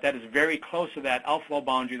location of that is very close to that outflow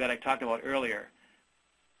boundary that I talked about earlier.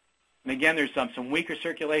 And again, there's some weaker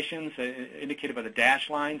circulations indicated by the dash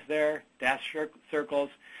lines there, dash circles.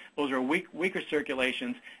 Those are weaker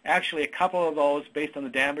circulations. Actually, a couple of those, based on the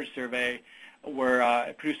damage survey,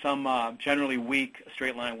 were produced some generally weak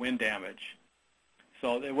straight line wind damage.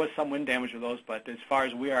 So there was some wind damage with those, but as far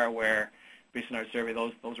as we are aware, based on our survey,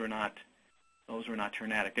 those were not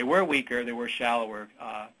tornadic. They were weaker. They were shallower.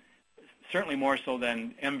 Certainly more so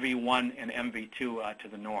than MV1 and MV2 to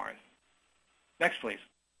the north. Next, please.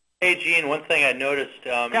 Hey, Gene, one thing I noticed,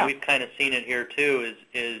 yeah. We've kind of seen it here too,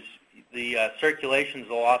 is the circulations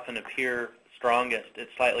will often appear strongest at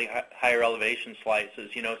slightly higher elevation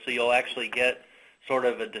slices, so you'll actually get sort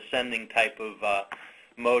of a descending type of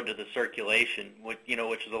mode to the circulation, which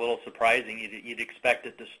is a little surprising. You'd expect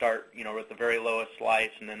it to start, at the very lowest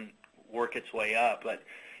slice and then work its way up. But,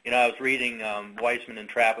 I was reading Weissman and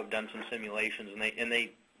Trapp have done some simulations, and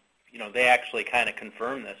they actually kind of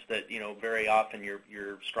confirm this, that, very often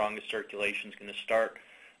your strongest circulation is going to start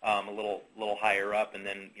a little higher up and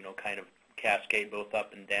then, kind of cascade both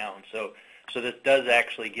up and down. So this does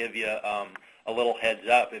actually give you a little heads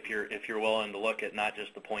up if you're willing to look at not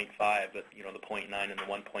just the 0.5, but, the 0.9 and the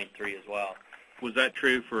 1.3 as well. Was that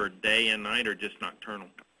true for day and night or just nocturnal?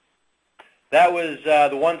 That was,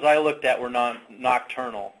 the ones I looked at were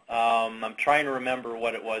nocturnal. I'm trying to remember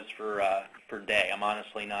what it was for day. I'm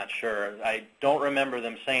honestly not sure. I don't remember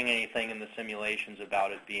them saying anything in the simulations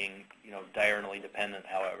about it being, diurnally dependent,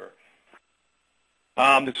 however.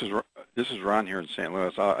 This is Ron here in St.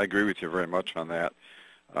 Louis. I agree with you very much on that.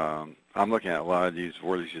 I'm looking at a lot of these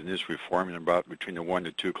vortices initially forming about between the 1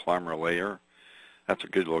 to 2 kilometer layer. That's a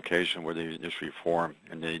good location where they initially form,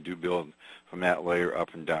 and they do build from that layer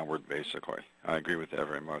up and downward, basically. I agree with that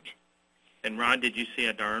very much. And Ron, did you see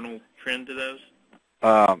a diurnal trend to those?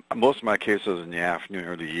 Most of my cases in the afternoon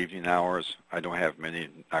or the evening hours. I don't have many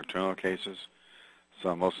nocturnal cases.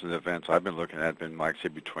 So most of the events I've been looking at have been, like, say,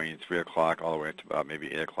 between 3 o'clock all the way up to about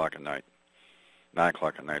maybe 8 o'clock at night, 9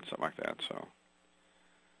 o'clock at night, something like that.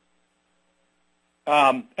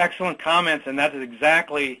 So. Excellent comments, and that is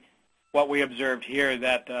exactly what we observed here,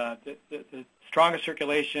 that the strongest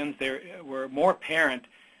circulations, they were more apparent,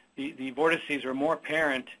 the vortices were more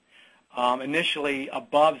apparent initially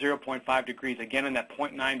above 0.5 degrees, again in that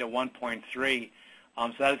 0.9 to 1.3.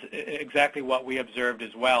 So that is exactly what we observed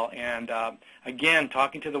as well. And again,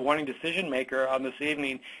 talking to the warning decision maker on this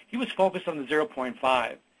evening, he was focused on the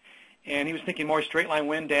 0.5. And he was thinking more straight line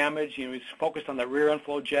wind damage. He was focused on the rear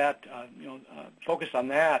inflow jet, focused on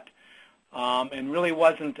that. And really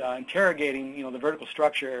wasn't interrogating, the vertical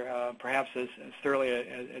structure perhaps as thoroughly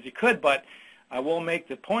as he could. But I will make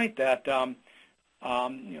the point that,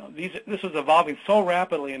 this was evolving so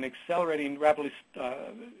rapidly and accelerating rapidly,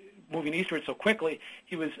 moving eastward so quickly.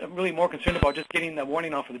 He was really more concerned about just getting the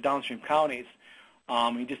warning off for the downstream counties.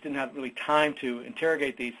 He just didn't have really time to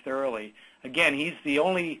interrogate these thoroughly. Again, he's the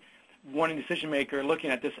only warning decision maker looking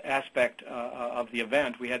at this aspect of the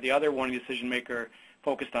event. We had the other warning decision maker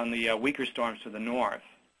focused on the weaker storms to the north.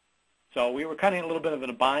 So we were kind of in a little bit of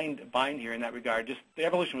a bind here in that regard. Just the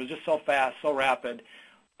evolution was just so fast, so rapid.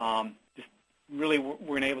 Just really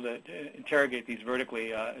weren't able to interrogate these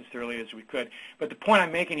vertically as thoroughly as we could. But the point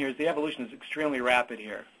I'm making here is the evolution is extremely rapid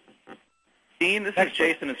here. Dean, this is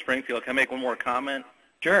Jason in Springfield. Can I make one more comment?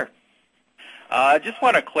 Sure. I just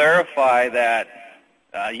want to clarify that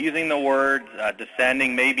using the word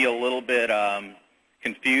descending may be a little bit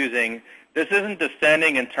confusing. This isn't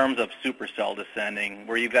descending in terms of supercell descending,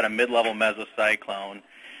 where you've got a mid-level mesocyclone,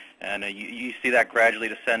 and you see that gradually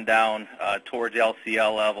descend down towards the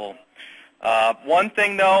LCL level. One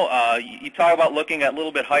thing, though, you talk about looking at a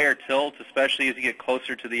little bit higher tilts, especially as you get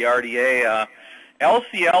closer to the RDA.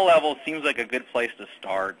 LCL level seems like a good place to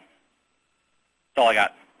start. That's all I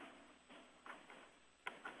got.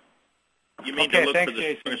 You mean okay, to look thanks, for the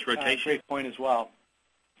Jason. first rotation? Great point as well.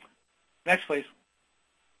 Next, please.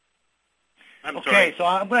 I'm okay, sorry. so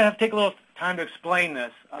I'm going to have to take a little time to explain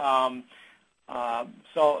this. So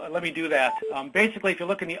let me do that. Basically, if you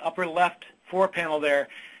look in the upper left 4-panel there,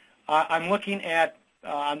 I'm looking at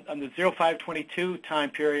on the 0522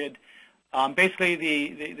 time period. Basically,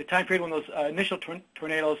 the time period when those initial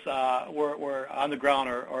tornadoes were on the ground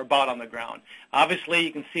or about on the ground. Obviously,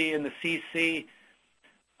 you can see in the CC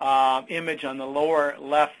image on the lower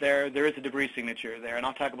left there is a debris signature there, and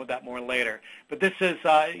I'll talk about that more later. But this is,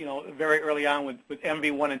 very early on with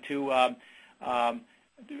MV1 and 2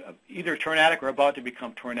 either tornadic or about to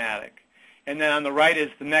become tornadic. And then on the right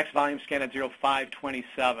is the next volume scan at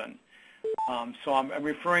 0527. So I'm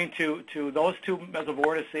referring to those two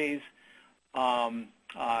mesovortices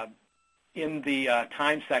in the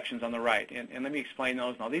time sections on the right. And let me explain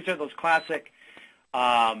those now. These are those classic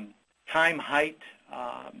time height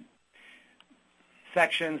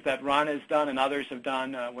sections that Ron has done and others have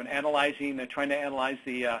done when analyzing, trying to analyze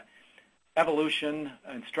the evolution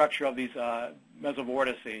and structure of these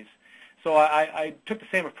mesovortices. So I took the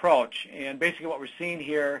same approach, and basically what we're seeing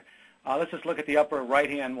here, let's just look at the upper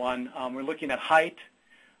right-hand one. We're looking at height,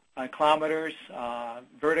 kilometers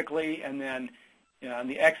vertically, and then on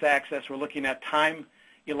the x-axis we're looking at time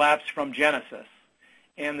elapsed from genesis.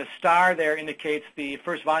 And the star there indicates the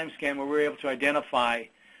first volume scan where we were able to identify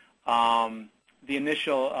the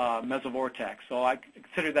initial mesovortex. So I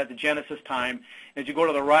consider that the genesis time. As you go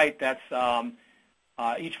to the right, that's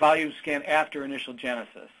each volume scan after initial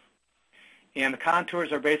genesis. And the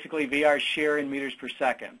contours are basically VR shear in meters per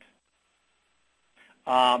second.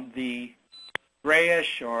 The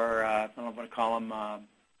grayish, or I don't know what to call them,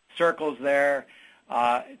 circles there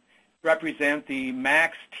represent the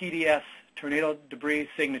max TDS tornado debris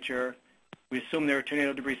signature. We assume there are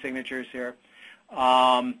tornado debris signatures here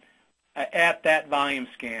at that volume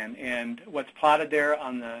scan. And what's plotted there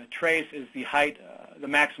on the trace is the height, the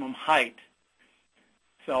maximum height.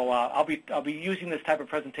 So I'll be using this type of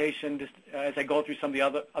presentation just as I go through some of the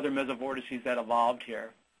other mesovortices that evolved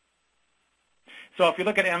here. So if you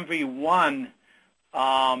look at MV1,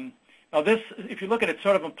 now this, if you look at it,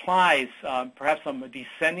 sort of implies perhaps some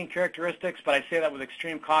descending characteristics, but I say that with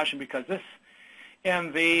extreme caution because this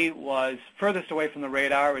MV was furthest away from the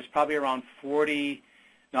radar. It was probably around 40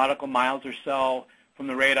 nautical miles or so from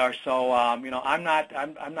the radar. So I'm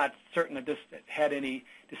not certain that this had any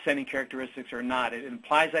descending characteristics or not. It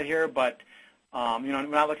implies that here, but we're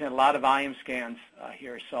not looking at a lot of volume scans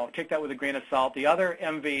here. So take that with a grain of salt. The other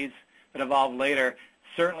MVs that evolved later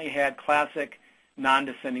certainly had classic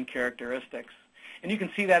non-descending characteristics. And you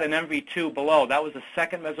can see that in MV2 below. That was the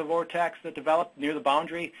second mesovortex that developed near the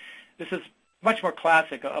boundary. This is much more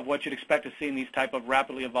classic of what you'd expect to see in these type of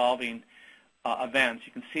rapidly evolving events.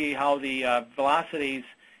 You can see how the velocities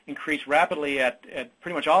increase rapidly at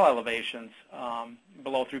pretty much all elevations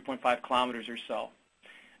below 3.5 kilometers or so.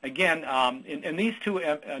 Again, in these two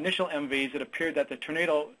initial MVs, it appeared that the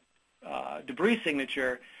tornado debris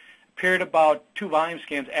signature appeared about 2 volume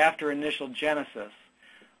scans after initial genesis,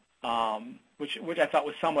 which I thought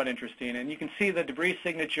was somewhat interesting. And you can see the debris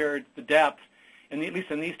signature, the depth, and at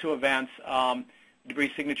least in these two events,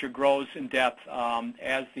 debris signature grows in depth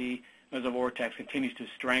as the mesovortex continues to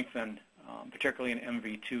strengthen, particularly in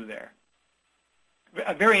MV2 there.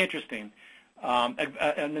 Very interesting.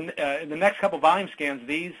 In the next couple volume scans,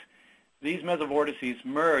 these mesovortices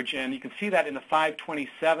merge, and you can see that in the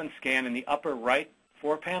 527 scan in the upper right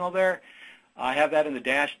 4-panel there. I have that in the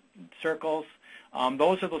dashed circles.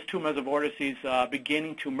 Those are those two mesovortices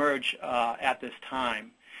beginning to merge at this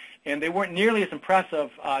time. And they weren't nearly as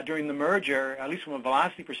impressive during the merger, at least from a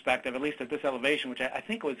velocity perspective, at least at this elevation, which I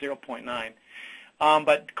think was 0.9.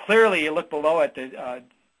 But clearly, you look below at the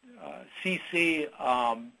CC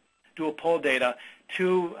dual pole data,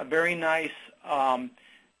 2 very nice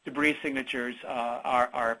debris signatures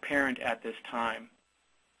are apparent at this time.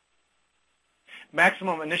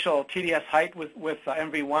 Maximum initial TDS height with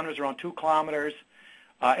MV1 was around 2 kilometers.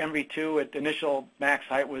 MV2 at the initial max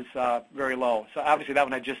height was very low. So obviously that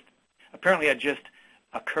one apparently had just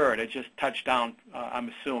occurred. It just touched down,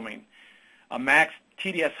 I'm assuming. Max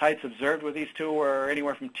TDS heights observed with these two were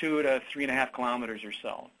anywhere from 2 to 3.5 kilometers or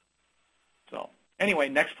so. So anyway,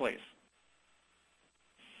 next please.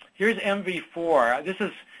 Here's MV4. This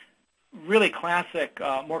is really classic,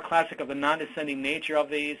 more classic of the non-descending nature of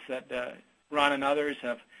these that Ron and others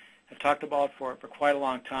have talked about for quite a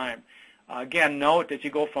long time. Again, note that you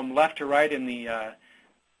go from left to right in the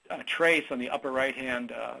trace on the upper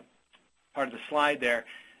right-hand part of the slide there.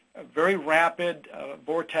 Very rapid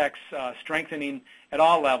vortex strengthening at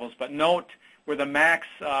all levels, but note where the max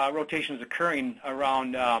rotation is occurring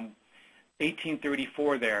around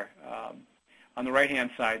 1834 there on the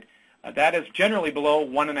right-hand side. That is generally below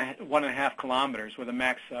 1.5 kilometers where the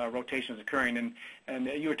max rotation is occurring. And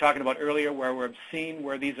you were talking about earlier where we're seeing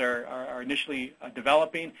where these are initially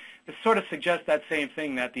developing. This sort of suggests that same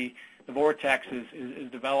thing, that the vortex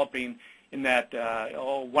is developing in that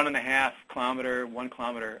 1.5 kilometer, 1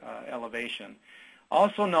 kilometer elevation.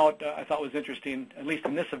 Also note, I thought was interesting, at least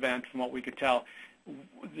in this event from what we could tell,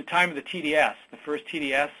 the time of the TDS. The first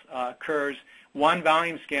TDS occurs one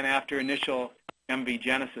volume scan after initial MV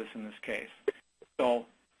genesis in this case. So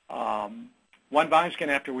one volume scan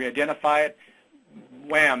after we identify it,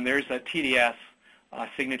 wham, there's a TDS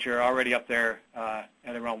signature already up there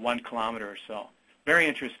at around 1 kilometer or so. Very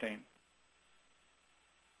interesting.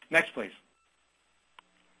 Next, please.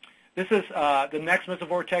 This is the next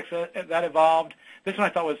mesovortex that evolved. This one I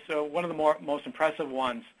thought was one of the most impressive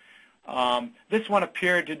ones. This one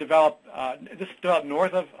appeared to develop, this developed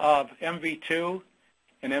north of MV2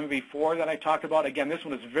 and MV4 that I talked about. Again, this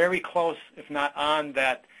one is very close, if not on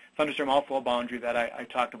that thunderstorm outflow boundary that I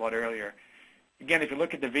talked about earlier. Again, if you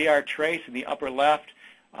look at the VR trace in the upper left,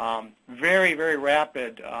 very, very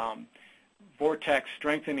rapid vortex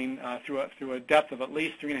strengthening through a depth of at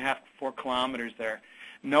least 3.5 to 4 kilometers there.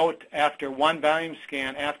 Note, after one volume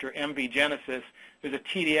scan after MV genesis, there's a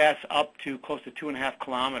TDS up to close to 2.5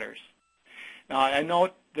 kilometers. Now, I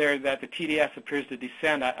note there that the TDS appears to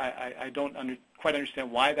descend. I don't quite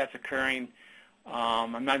understand why that's occurring.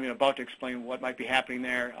 I'm not even about to explain what might be happening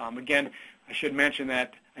there. Again, I should mention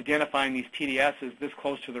that identifying these TDSs this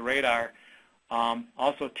close to the radar,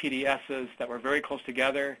 also TDSs that were very close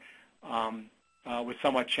together, was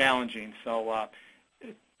somewhat challenging. So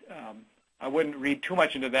I wouldn't read too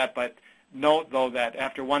much into that, but note, though, that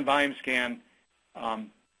after one volume scan,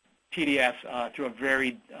 TDS through a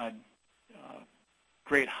very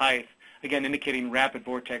great height, again indicating rapid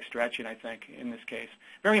vortex stretching, I think, in this case.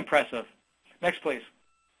 Very impressive. Next, please.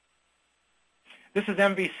 This is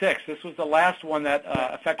MV6. This was the last one that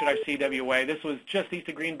affected our CWA. This was just east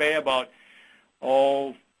of Green Bay, about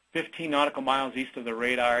 15 nautical miles east of the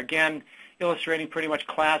radar. Again, illustrating pretty much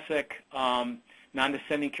classic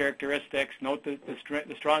non-descending characteristics. Note the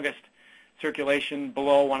strongest circulation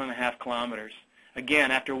below 1.5 kilometers.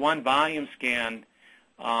 Again, after one volume scan,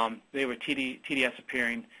 they were TDS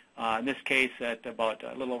appearing, in this case at about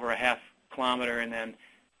a little over a half kilometer, and then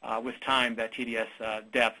with time that TDS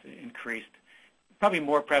depth increased. Probably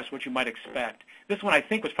more perhaps what you might expect. This one I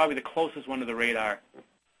think was probably the closest one to the radar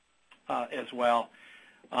as well.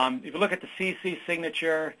 If you look at the CC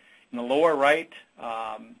signature in the lower right,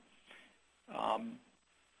 I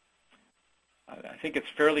think it's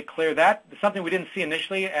fairly clear. That something we didn't see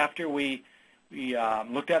initially after we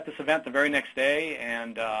looked at this event the very next day,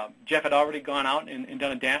 and Jeff had already gone out and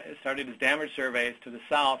started his damage surveys to the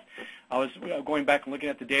south. I was going back and looking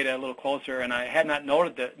at the data a little closer, and I had not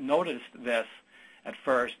noticed this at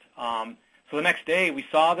first. So the next day we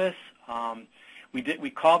saw this.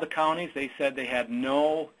 We called the counties. They said they had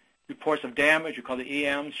no reports of damage. We called the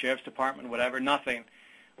EMs, Sheriff's Department, whatever, nothing.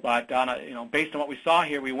 But based on what we saw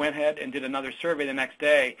here, we went ahead and did another survey the next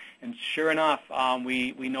day, and sure enough,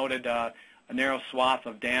 we noted a narrow swath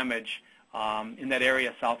of damage in that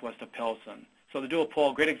area southwest of Pilsen. So the dual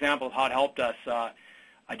pole, great example of how it helped us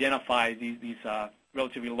identify these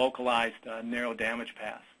relatively localized narrow damage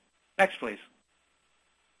paths. Next, please.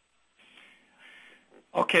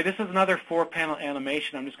 Okay, this is another 4-panel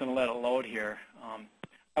animation. I'm just going to let it load here.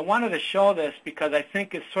 I wanted to show this because I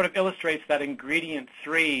think it sort of illustrates that ingredient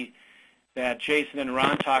 3 that Jason and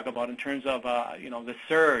Ron talk about in terms of the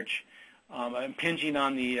surge impinging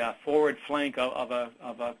on the forward flank of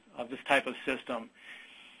this type of system.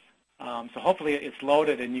 So hopefully it's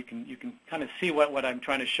loaded and you can kind of see what I'm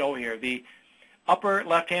trying to show here. The upper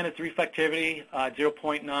left hand is reflectivity,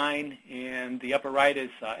 0.9, and the upper right is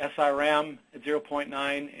SRM at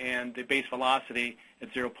 0.9, and the base velocity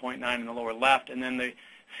at 0.9 in the lower left, and then the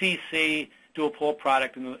CC dual pole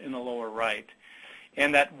product in the lower right.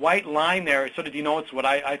 And that white line there sort of denotes what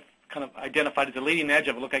I kind of identified as the leading edge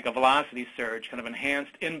of it looked like a velocity surge, kind of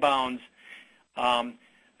enhanced inbounds,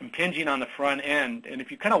 impinging on the front end. And if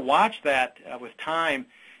you kind of watch that with time,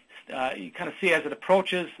 you kind of see as it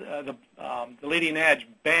approaches the leading edge,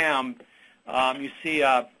 bam, you see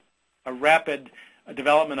a rapid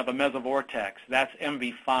development of a mesovortex. That's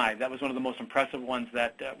MV5. That was one of the most impressive ones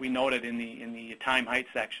that we noted in the time height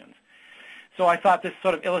sections. So I thought this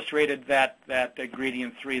sort of illustrated that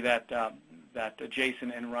gradient 3 that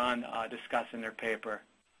Jason and Ron discuss in their paper.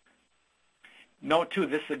 Note too,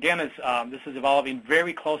 this again is evolving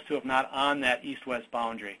very close to, if not on, that east-west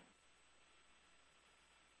boundary.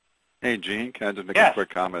 Hey, Gene, can I just make Yes. a quick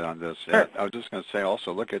comment on this? Sure. I was just going to say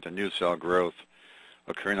also look at the new cell growth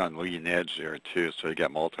occurring on the leading edge there too. So you got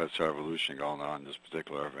multi-cell evolution going on in this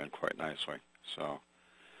particular event quite nicely. So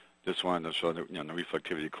just wanted to show that, the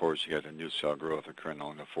reflectivity course, you got the new cell growth occurring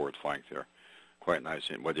along the forward flank there quite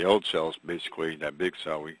nicely. But the old cells, basically that big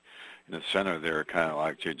cell, in the center there, kind of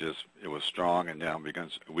like it was strong and now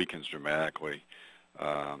weakens dramatically.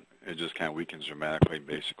 It just kind of weakens dramatically,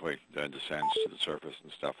 basically, then descends to the surface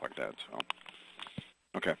and stuff like that. So,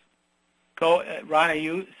 okay. So, Ron, are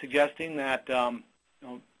you suggesting that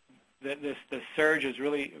this surge is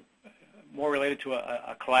really more related to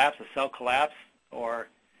a collapse, a cell collapse, or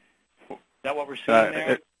is that what we're seeing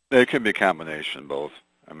there? It could be a combination of both.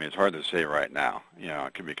 I mean, it's hard to say right now.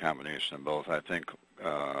 It could be a combination of both. I think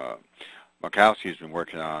Makowski's been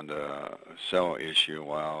working on the cell issue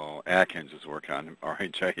while Atkins is working on the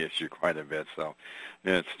RHA issue quite a bit. So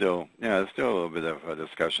it's still a little bit of a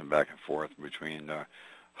discussion back and forth between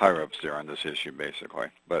higher-ups there on this issue, basically.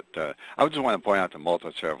 But I would just want to point out the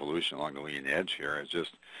multi-cell evolution along the leading edge here. It's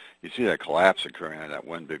just, you see that collapse occurring in that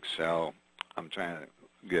one big cell. I'm trying to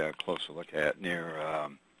get a closer look at it near,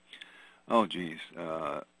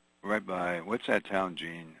 right by, what's that town,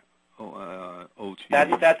 Gene? OT.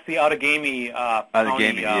 That's the Outagamie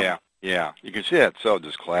County. Yeah. You can see that cell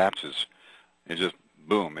just collapses. It just,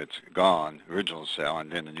 boom, it's gone, original cell,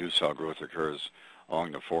 and then the new cell growth occurs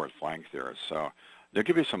along the forward flank there. So there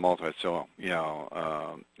could be some multi-cell,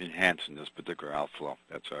 enhancing this particular outflow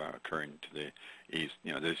that's occurring to the east.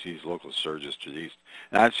 There's these local surges to the east.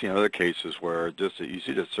 And I've seen other cases where you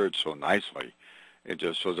see the surge so nicely, it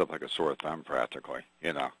just shows up like a sore thumb practically,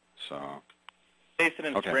 so. Jason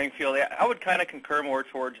in Springfield, I would kind of concur more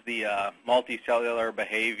towards the multicellular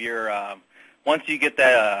behavior. Once you get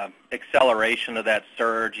that acceleration of that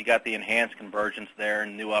surge, you got the enhanced convergence there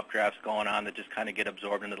and new updrafts going on that just kind of get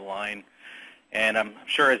absorbed into the line. And I'm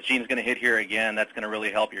sure as Gene's going to hit here again, that's going to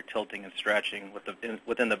really help your tilting and stretching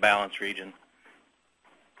within the balance region.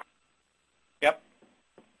 Yep.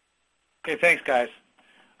 Okay, thanks, guys.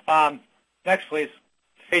 Next, please.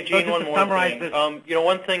 Hey, Gene, one more thing. This.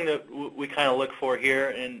 One thing that we kind of look for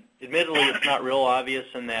here, and admittedly it's not real obvious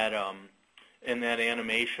in that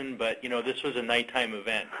animation, but this was a nighttime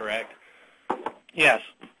event, correct? Yes.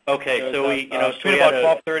 Okay, so we between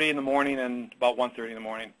about 12:30 in the morning and about 1:30 in the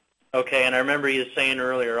morning. Okay, and I remember you saying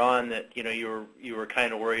earlier on that you were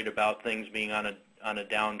kind of worried about things being on a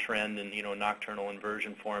downtrend and nocturnal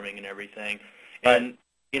inversion forming and everything, and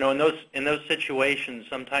in those situations,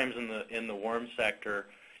 sometimes in the warm sector,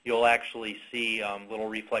 you'll actually see little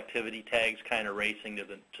reflectivity tags kind of racing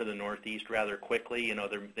to the northeast rather quickly.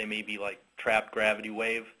 They may be like trapped gravity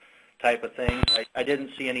wave type of things. I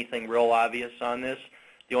didn't see anything real obvious on this.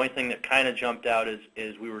 The only thing that kind of jumped out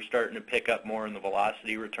is we were starting to pick up more in the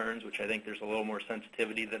velocity returns, which I think there's a little more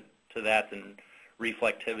sensitivity to that than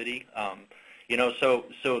reflectivity.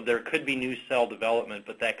 So there could be new cell development,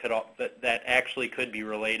 but that actually could be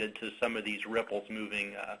related to some of these ripples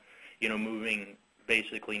moving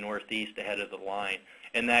basically northeast ahead of the line.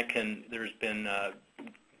 And there's been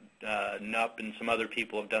Nupp and some other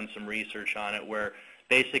people have done some research on it where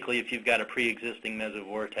basically if you've got a pre-existing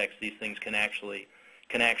mesovortex, these things can actually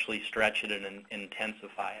stretch it and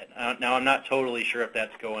intensify it. Now, I'm not totally sure if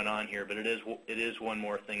that's going on here, but it is one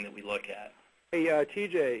more thing that we look at. Hey,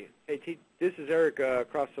 TJ. Hey, this is Eric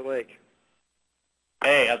across the lake.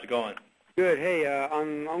 Hey, how's it going? Good. Hey,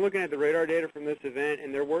 I'm looking at the radar data from this event,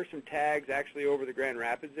 and there were some tags actually over the Grand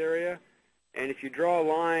Rapids area. And if you draw a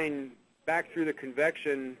line back through the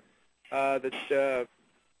convection, the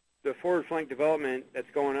forward flank development that's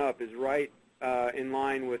going up is right in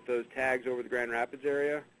line with those tags over the Grand Rapids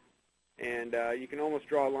area. And you can almost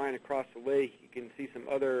draw a line across the lake. You can see some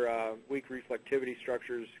other weak reflectivity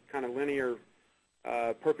structures, kind of linear,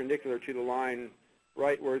 perpendicular to the line,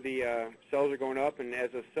 right where the cells are going up. And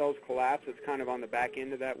as the cells collapse, it's kind of on the back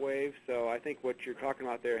end of that wave. So I think what you're talking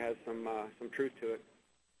about there has some truth to it.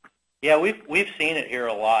 Yeah, we've seen it here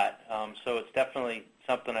a lot, so it's definitely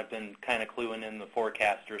something I've been kind of cluing in the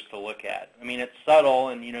forecasters to look at. I mean, it's subtle,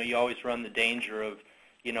 and you always run the danger of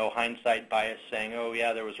hindsight bias, saying, oh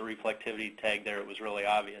yeah, there was a reflectivity tag there, it was really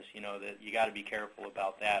obvious. That you got to be careful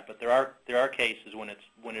about that. But there are cases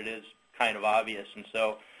when it is kind of obvious, and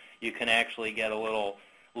so you can actually get a little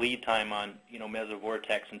lead time on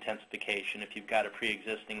mesovortex intensification if you've got a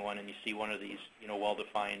pre-existing one and you see one of these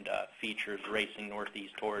well-defined features racing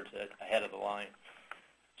northeast towards it ahead of the line.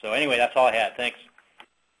 So anyway, that's all I had. Thanks.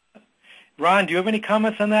 Ron, do you have any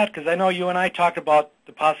comments on that? Because I know you and I talked about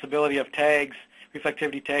the possibility of tags,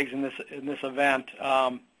 reflectivity tags in this event.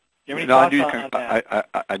 Do you have any thoughts on that?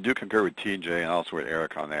 I do concur with TJ and also with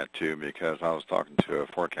Eric on that too, because I was talking to a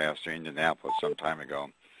forecaster in Indianapolis some time ago,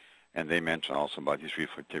 and they mentioned also about these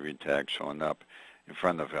reflectivity tags showing up in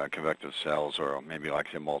front of convective cells, or maybe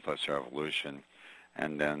like a multi-cell evolution.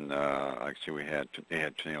 And then, like I said, they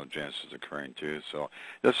had tornadogenesis occurring too. So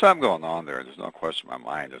there's something going on there. There's no question in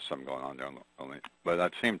my mind. There's something going on there. But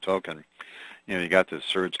at the same token, you got this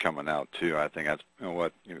surge coming out too. I think that's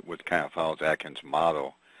what kind of follows Atkins'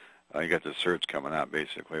 model. You got this surge coming out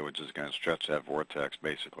basically, which is going to stretch that vortex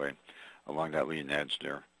basically along that leading edge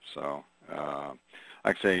there. So,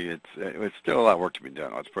 like I say, it's still a lot of work to be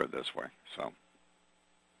done. Let's put it this way. So.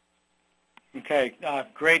 Okay,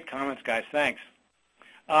 great comments, guys. Thanks.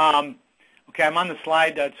 Okay, I'm on the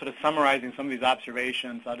slide sort of summarizing some of these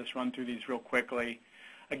observations. I'll just run through these real quickly.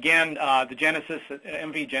 Again, the genesis,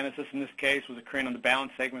 MV genesis in this case, was occurring on the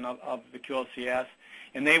balance segment of the QLCS,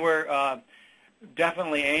 and they were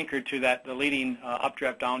definitely anchored to the leading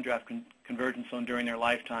updraft, downdraft convergence zone during their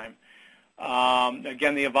lifetime.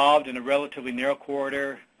 Again, they evolved in a relatively narrow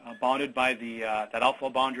corridor, bounded by that outflow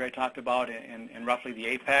boundary I talked about, and roughly the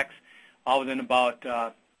apex, all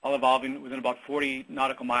evolving within about 40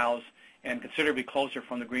 nautical miles and considerably closer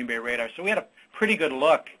from the Green Bay radar. So we had a pretty good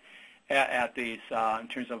look at these in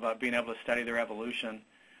terms of being able to study their evolution.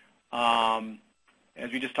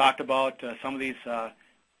 As we just talked about, some of these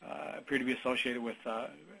appear to be associated with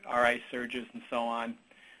RI surges and so on.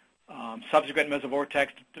 Subsequent mesovortex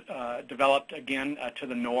developed again to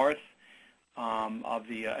the north of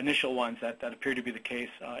the initial ones that appear to be the case,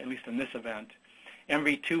 at least in this event.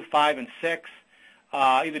 MV2, 5, and 6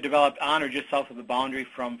 either developed on or just south of the boundary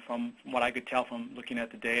from what I could tell from looking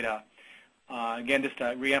at the data. Again, just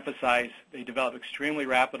to reemphasize, they develop extremely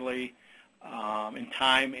rapidly in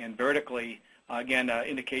time and vertically. Again,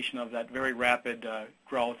 indication of that very rapid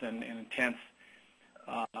growth and intense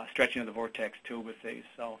stretching of the vortex too with these.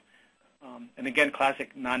 So, and again,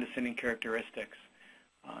 classic non-descending characteristics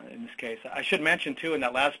in this case. I should mention too in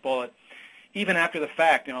that last bullet, even after the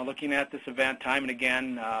fact, looking at this event time and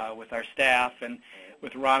again with our staff and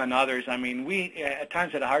with Ron and others, I mean, we at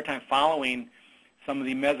times had a hard time following some of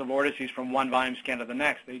the mesovortices from one volume scan to the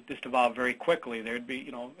next. They just evolved very quickly. There'd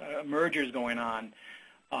be, mergers going on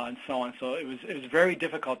and so on. So it was very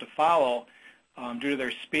difficult to follow due to their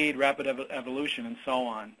speed, rapid evolution, and so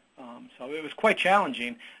on. So it was quite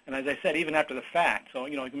challenging. And as I said, even after the fact. So,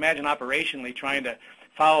 imagine operationally trying to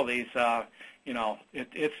follow these.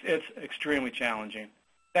 It's extremely challenging.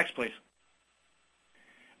 Next, please.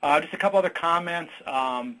 Just a couple other comments,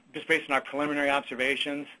 just based on our preliminary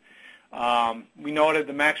observations. We noted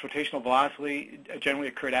the max rotational velocity generally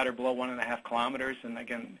occurred at or below 1.5 kilometers, and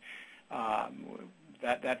again,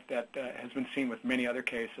 that has been seen with many other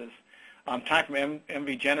cases. Time from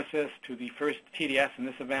MV genesis to the first TDS in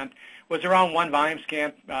this event was around one volume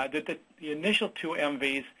scan. The initial two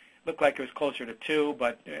MVs looked like it was closer to 2,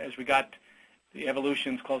 but as we got the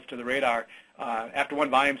evolutions close to the radar, after one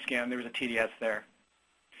volume scan, there was a TDS there.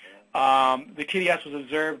 The TDS was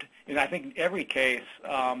observed in, I think, every case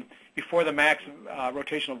before the max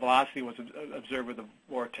rotational velocity was observed with the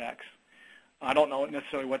vortex. I don't know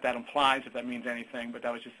necessarily what that implies, if that means anything, but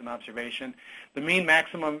that was just an observation. The mean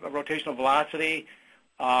maximum rotational velocity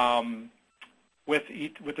with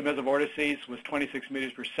the mesovortices was 26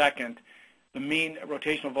 meters per second. The mean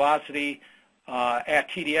rotational velocity at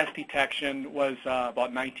TDS detection was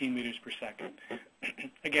about 19 meters per second.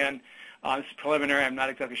 Again, this is preliminary. I'm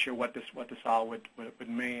not exactly sure what this all would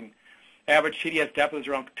mean. Average TDS depth was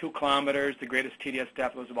around 2 kilometers. The greatest TDS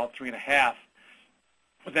depth was about 3.5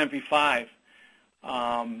 with MV5.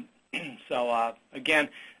 Again,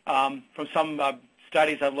 from some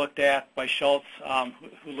studies I've looked at by Schultz,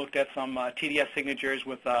 who looked at some TDS signatures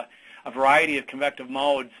with a variety of convective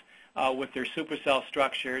modes with their supercell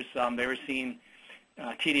structures, they were seeing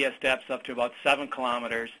TDS depths up to about 7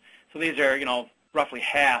 kilometers. So these are, roughly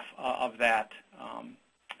half of that,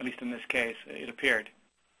 at least in this case, it appeared.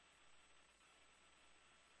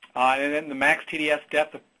 And then the max TDS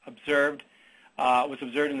depth observed was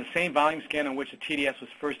observed in the same volume scan in which the TDS was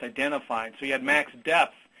first identified. So you had max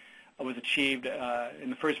depth was achieved in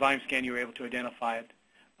the first volume scan. You were able to identify it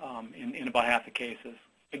in about half the cases.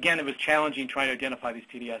 Again, it was challenging trying to identify these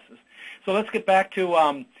TDSs. So let's get back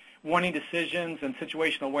to warning decisions and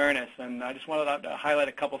situational awareness, and I just wanted to highlight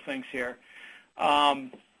a couple things here.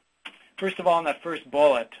 First of all, in that first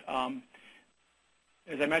bullet,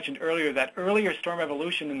 as I mentioned earlier, that earlier storm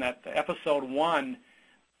evolution in that episode 1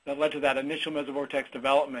 that led to that initial mesovortex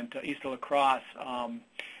development east of La Crosse,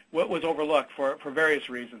 what was overlooked for various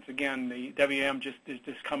reasons. Again, the WM is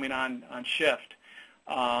just coming on shift,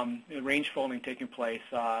 range folding taking place,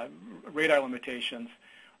 radar limitations.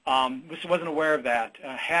 Just wasn't aware of that.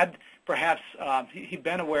 Had perhaps he'd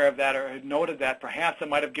been aware of that or had noted that, perhaps it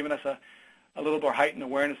might have given us a little more heightened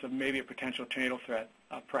awareness of maybe a potential tornado threat,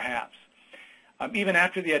 perhaps. Even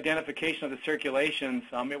after the identification of the circulations,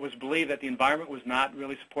 it was believed that the environment was not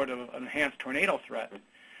really supportive of an enhanced tornado threat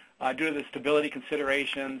due to the stability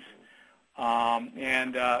considerations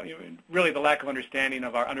and really the lack of understanding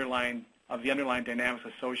of the underlying dynamics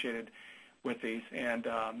associated with these. And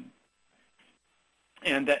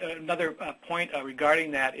another point regarding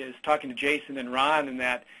that is talking to Jason and Ron, and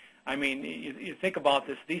that, I mean, you think about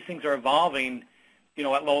this; these things are evolving,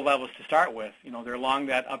 at low levels to start with. They're along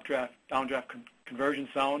that updraft, downdraft convergence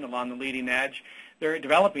zone, along the leading edge. They're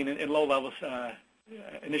developing in low levels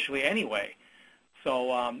initially anyway.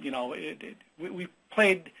 So, we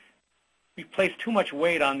placed too much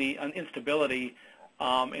weight on instability,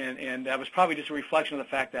 and that was probably just a reflection of the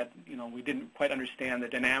fact that, we didn't quite understand the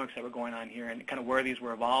dynamics that were going on here and kind of where these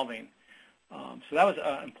were evolving. So that was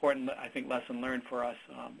an important, I think, lesson learned for us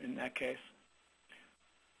in that case.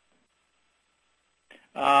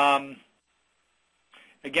 Again,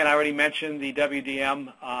 I already mentioned the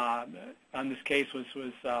WDM on this case was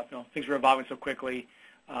things were evolving so quickly.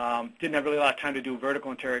 Didn't have really a lot of time to do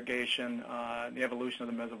vertical interrogation, the evolution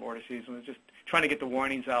of the mesovortices, and was just trying to get the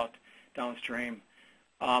warnings out downstream.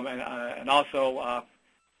 And also,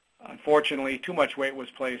 unfortunately, too much weight was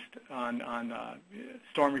placed on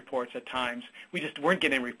storm reports at times. We just weren't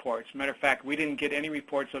getting reports. Matter of fact, we didn't get any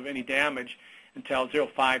reports of any damage until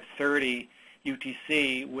 0530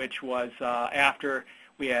 UTC, which was after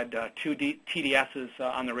we had two TDSs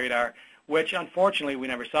on the radar, which unfortunately we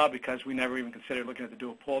never saw because we never even considered looking at the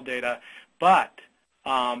dual pole data. But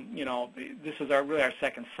this was really our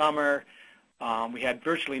second summer. We had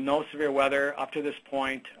virtually no severe weather up to this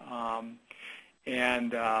point,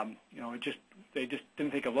 and they just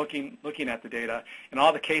didn't think of looking at the data. And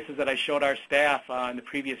all the cases that I showed our staff in the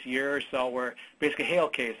previous year or so were basically hail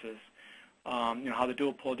cases. How the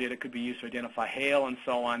dual pole data could be used to identify hail and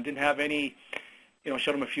so on. Didn't have any,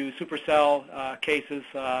 showed them a few supercell cases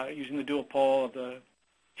using the dual pole of the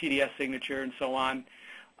TDS signature and so on,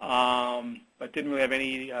 but didn't really have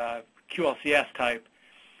any QLCS type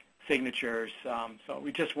signatures. So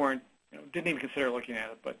we just weren't, didn't even consider looking at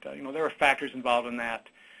it. But there were factors involved in that.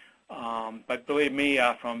 But believe me,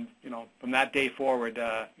 from that day forward,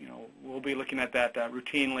 we'll be looking at that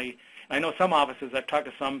routinely. And I know some offices. I've talked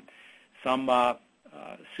to some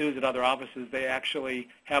SUs at other offices. They actually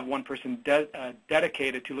have one person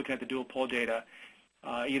dedicated to looking at the dual pole data,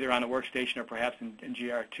 either on a workstation or perhaps in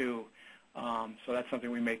GR2. So that's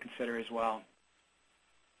something we may consider as well.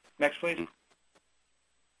 Next, please.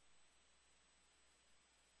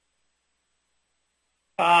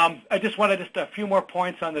 I just wanted just a few more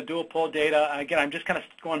points on the dual pole data. Again, I'm just kind of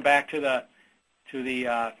going back to the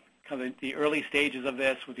early stages of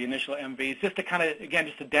this with the initial MVs, just to kind of, again,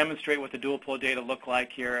 just to demonstrate what the dual pole data look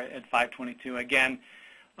like here at 522. Again,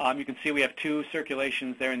 you can see we have two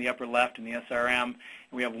circulations there in the upper left in the SRM, and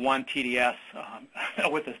we have one TDS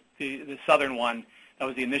with the southern one. That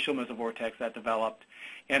was the initial mesovortex that developed.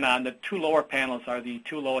 And on the two lower panels are the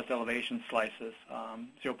two lowest elevation slices,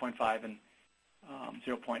 0.5 and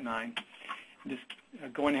 0.9. Just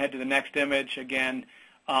going ahead to the next image again.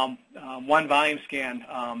 One volume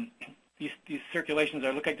scan. These circulations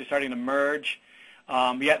look like they're starting to merge.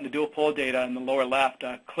 Yet in the dual pole data in the lower left,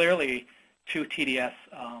 clearly two TDS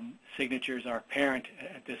signatures are apparent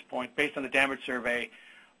at this point. Based on the damage survey,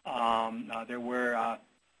 there were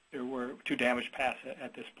two damage paths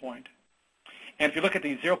at this point. And if you look at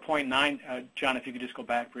the 0.9, John, if you could just go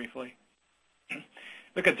back briefly.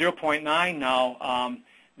 Look at 0.9 now.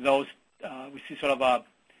 Those we see sort of a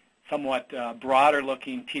somewhat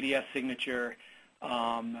broader-looking TDS signature,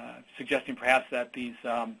 suggesting perhaps that these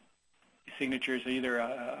signatures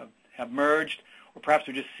either have merged, or perhaps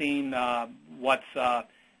we're just seeing what's the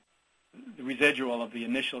residual of the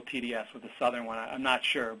initial TDS with the southern one. I'm not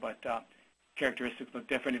sure, but characteristics look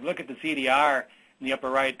different. If you look at the ZDR In the upper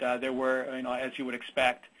right, there were, as you would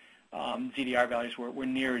expect, ZDR values were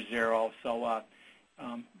near zero. So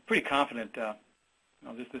pretty confident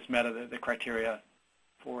this met the criteria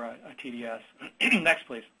for a TDS. Next,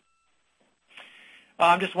 please.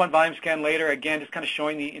 Just one volume scan later, again, just kind of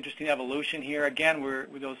showing the interesting evolution here. Again,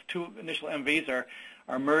 those two initial MVs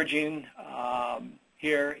are merging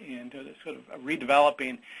here into sort of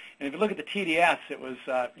redeveloping. And if you look at the TDS, it was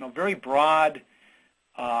very broad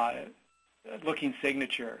looking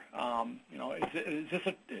signature. Is this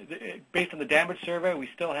based on the damage survey? We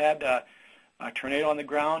still had a tornado on the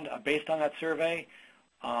ground based on that survey.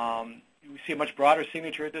 We see a much broader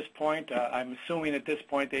signature at this point. I'm assuming at this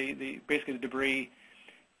point basically the debris,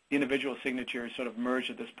 the individual signatures sort of merged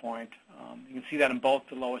at this point. You can see that in both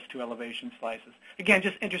the lowest two elevation slices. Again,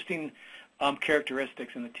 just interesting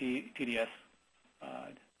characteristics in the TDS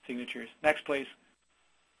signatures. Next, please.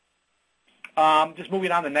 Just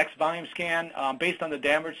moving on to the next volume scan. Based on the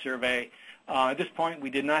damage survey, at this point we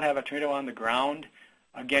did not have a tornado on the ground.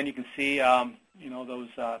 Again, you can see those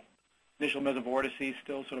initial mesovortices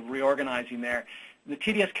still sort of reorganizing there. The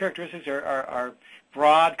TDS characteristics are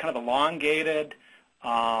broad, kind of elongated.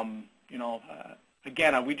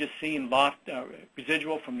 Again, are we just seeing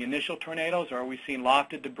residual from the initial tornadoes, or are we seeing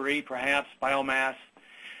lofted debris, perhaps biomass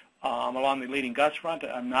along the leading gust front?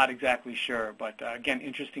 I'm not exactly sure, but again,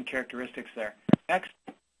 interesting characteristics there. Next.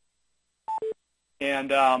 And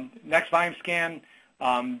next volume scan,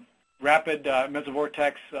 rapid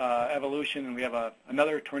mesovortex evolution, and we have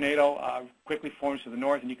another tornado quickly forms to the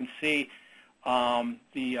north, and you can see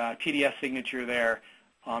the TDS signature there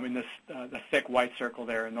in the thick white circle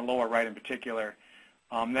there in the lower right in particular.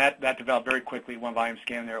 That developed very quickly. One volume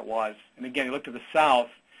scan there it was. And again, you look to the south,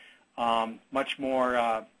 much more,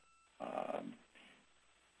 I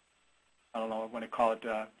don't know what to call it,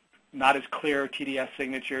 not as clear TDS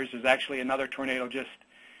signatures. There's actually another tornado just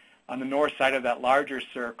on the north side of that larger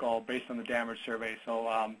circle based on the damage survey.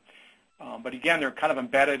 So, but again, they're kind of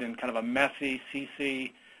embedded in kind of a messy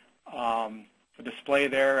CC display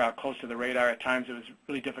there close to the radar. At times it was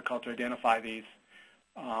really difficult to identify these,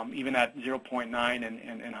 even at 0.9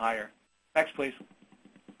 and higher. Next, please.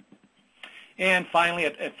 And finally,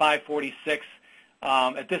 at 546,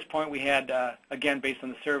 at this point we had, again, based on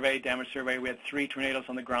the survey, damage survey, we had 3 tornadoes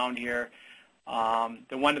on the ground here.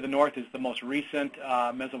 The one to the north is the most recent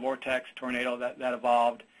mesovortex tornado that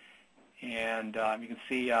evolved, and you can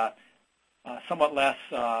see somewhat less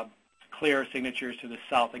clear signatures to the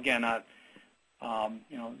south. Again,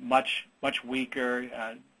 much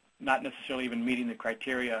weaker, not necessarily even meeting the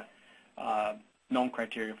criteria, known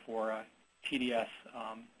criteria for TDS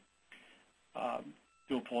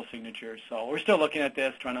dual pole signatures. So we're still looking at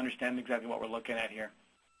this, trying to understand exactly what we're looking at here.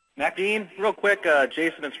 Next. Dean, real quick,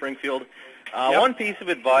 Jason in Springfield. Yep. One piece of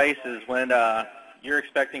advice is when you're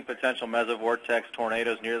expecting potential mesovortex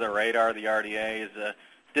tornadoes near the radar, the RDA, is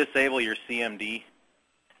disable your CMD.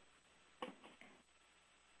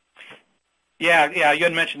 Yeah, you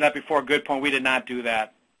had mentioned that before. Good point. We did not do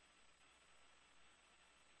that.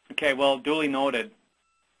 Okay, well, duly noted.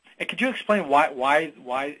 Hey, could you explain why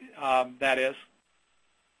that is?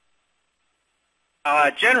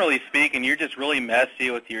 Generally speaking, you're just really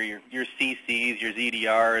messy with your CCs, your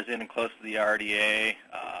ZDRs in and close to the RDA.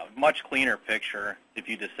 Much cleaner picture if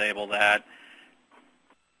you disable that.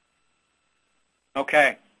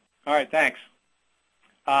 Okay. All right, thanks.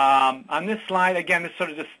 On this slide, again, this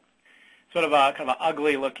sort of a kind of an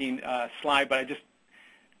ugly-looking slide, but I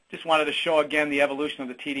just wanted to show again the evolution of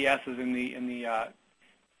the TDSs in the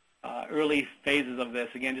early phases of this.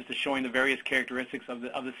 Again, just to showing the various characteristics of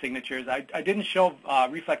the signatures. I didn't show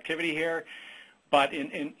reflectivity here, but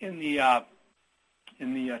in the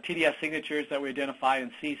TDS signatures that we identified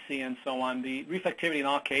in CC and so on, the reflectivity in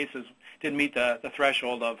all cases didn't meet the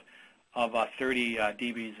threshold of 30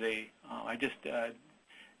 dBz. I just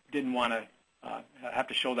didn't want to have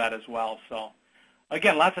to show that as well. So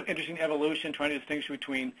again, lots of interesting evolution, trying to distinguish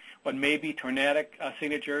between what may be tornadic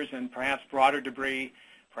signatures and perhaps broader debris,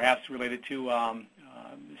 perhaps related to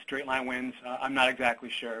straight line winds. I'm not exactly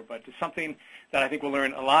sure, but it's something that I think we'll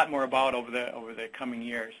learn a lot more about over the coming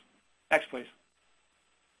years. Next, please.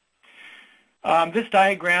 This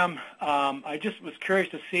diagram, I just was curious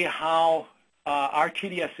to see how our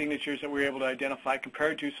TDS signatures that we were able to identify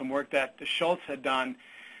compared to some work that Schultz had done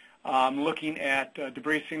looking at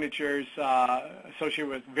debris signatures associated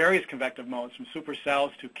with various convective modes, from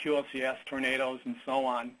supercells to QLCS tornadoes and so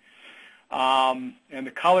on. And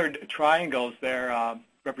the colored triangles there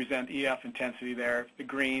represent EF intensity there. The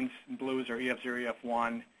greens and blues are EF0,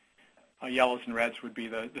 EF1. Yellows and reds would be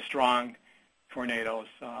the strong tornadoes.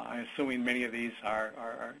 I'm assuming many of these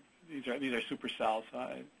are these are supercells.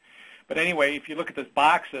 But anyway, if you look at those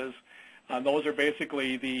boxes, those are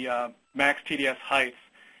basically the max TDS heights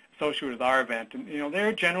associated with our event, and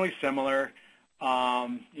they're generally similar.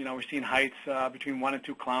 We're seeing heights between 1 and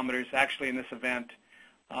 2 kilometers. Actually, in this event,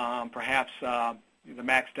 perhaps the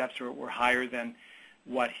max depths were higher than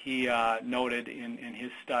what he noted in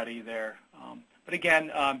his study there. But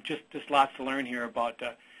again, just lots to learn here about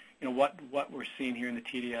what we're seeing here in the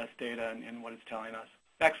TDS data and what it's telling us.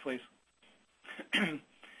 Next, please.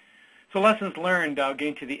 So lessons learned,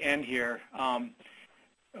 getting to the end here.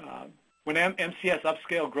 When MCS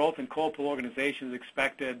upscale growth in cold pool organizations is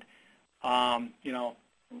expected, you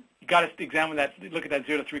got to examine that, look at that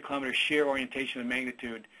 0 to 3 kilometer shear orientation and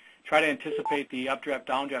magnitude. Try to anticipate the updraft,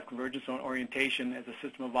 downdraft convergence zone orientation as the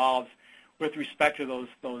system evolves with respect to those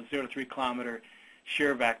 0 to 3 kilometer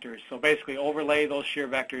shear vectors. So basically overlay those shear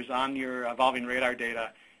vectors on your evolving radar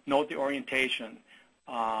data, note the orientation.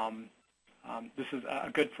 This is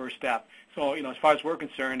a good first step. So, as far as we're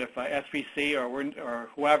concerned, if SVC or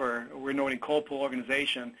whoever, we're noting cold pool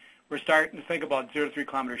organization, we're starting to think about 0 to 3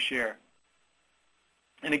 kilometer shear.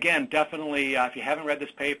 And again, definitely, if you haven't read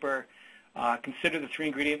this paper, consider the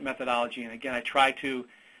 3-ingredient methodology. And again, I try to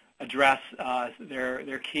address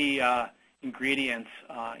their key ingredients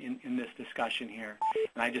in this discussion here.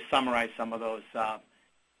 And I just summarized some of those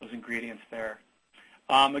ingredients there.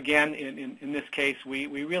 Again, in this case, we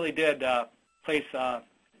really did place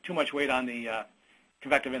too much weight on the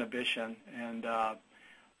convective inhibition. And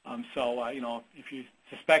so, if you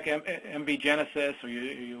suspect MV genesis or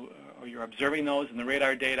you're observing those in the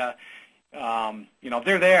radar data, if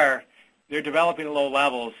they're there, they're developing at low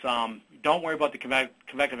levels. Don't worry about the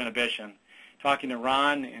convective inhibition. Talking to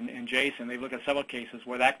Ron and Jason, they've looked at several cases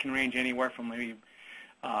where that can range anywhere from maybe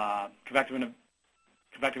convective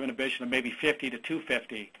inhibition of maybe 50 to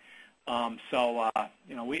 250.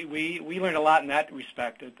 We learned a lot in that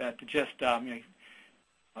respect. That just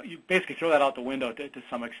you basically throw that out the window to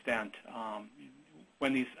some extent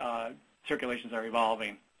when these circulations are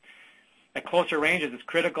evolving. At closer ranges, it's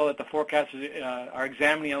critical that the forecasters are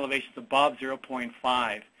examining elevations above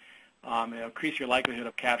 0.5. It'll increase your likelihood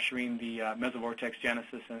of capturing the mesovortex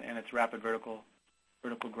genesis and its rapid vertical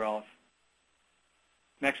growth.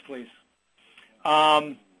 Next, please.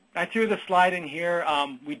 I threw the slide in here.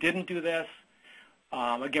 We didn't do this.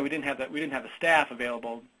 Again, we didn't have the staff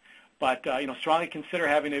available, but strongly consider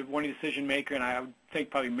having a warning decision maker, and I would think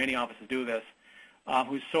probably many offices do this,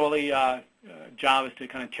 whose solely job is to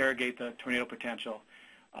kind of interrogate the tornado potential.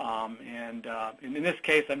 And in this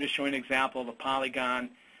case, I'm just showing an example of a polygon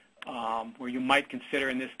where you might consider,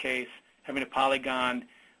 in this case, having a polygon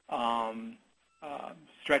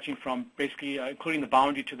stretching from basically including the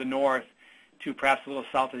boundary to the north to perhaps a little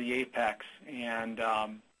south of the apex, and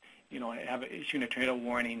issuing a tornado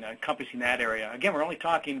warning encompassing that area. Again, we're only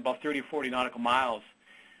talking about 30 or 40 nautical miles.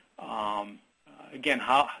 Again,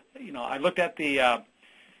 I looked at the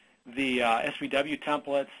SVW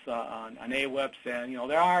templates on AWIPS, and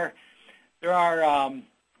there are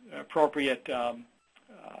appropriate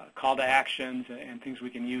call to actions and things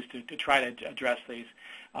we can use to try to address these.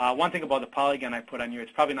 One thing about the polygon I put on here,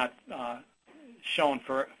 it's probably not shown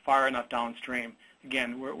for far enough downstream.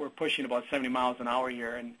 Again, we're pushing about 70 miles an hour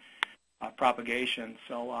here in propagation,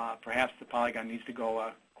 so perhaps the polygon needs to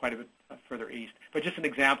go quite a bit further east. But just an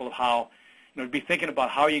example of how, be thinking about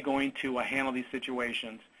how you're going to handle these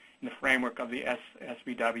situations in the framework of the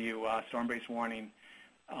SVW storm-based warning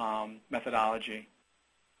methodology.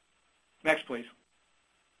 Next, please.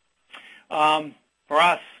 For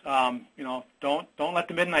us, don't let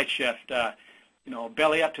the midnight shift.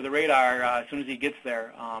 Belly up to the radar as soon as he gets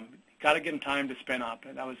there. Got to give him time to spin up.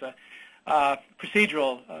 And that was a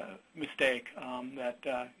procedural mistake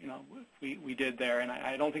that we did there, and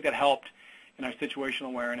I don't think that helped in our situational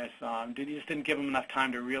awareness. He just didn't give him enough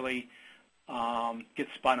time to really get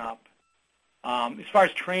spun up. As far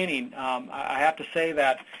as training, I have to say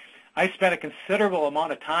that I spent a considerable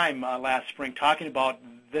amount of time last spring talking about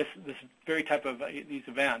this very type of these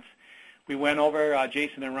events. We went over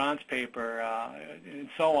Jason and Ron's paper and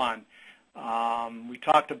so on. We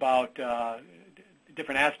talked about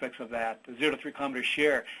different aspects of that, the 0 to 3 kilometer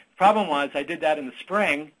shear. The problem was I did that in the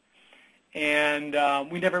spring, and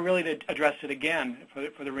we never really addressed it again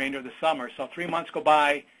for the remainder of the summer. So 3 months go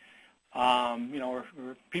by.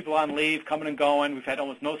 We're people on leave, coming and going. We've had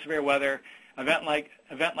almost no severe weather. Event like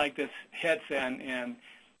this hits, and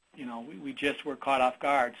we just were caught off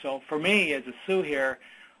guard. So for me, as a Sioux here,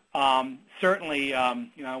 certainly, I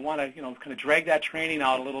want to, kind of drag that training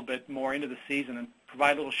out a little bit more into the season and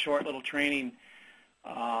provide short little training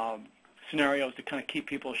scenarios to kind of keep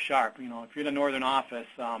people sharp. If you're in the northern office,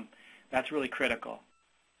 That's really critical.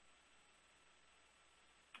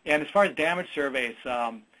 And as far as damage surveys,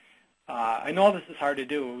 I know this is hard to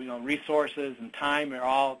do. You know, resources and time are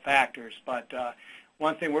all factors. But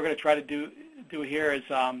one thing we're going to try to do here is,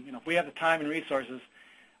 you know, if we have the time and resources,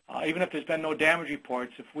 even if there's been no damage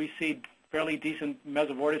reports, if we see fairly decent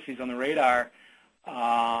mesovortices on the radar,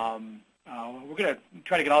 we're going to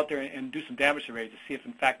try to get out there and do some damage surveys to see if,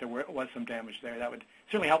 in fact, there was some damage there. That would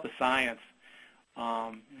certainly help the science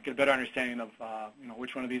get a better understanding of, you know,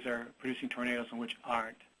 which one of these are producing tornadoes and which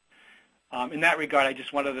aren't. In that regard, I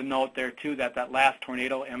just wanted to note there, too, that that last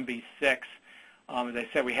tornado, MV6, as I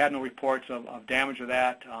said, we had no reports of damage of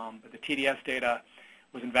that, but the TDS data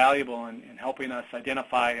was invaluable in helping us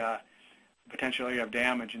identify potential area of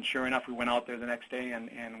damage. And sure enough, we went out there the next day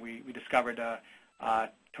and we discovered a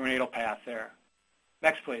tornado path there.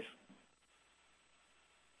 Next, please.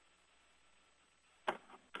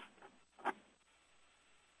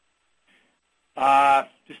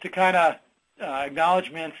 Just to kind of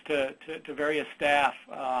acknowledgments to various staff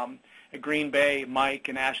at Green Bay, Mike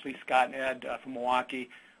and Ashley, Scott and Ed from Milwaukee,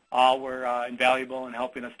 all were invaluable in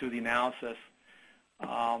helping us do the analysis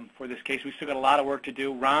for this case. We still got a lot of work to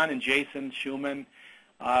do. Ron and Jason Schumann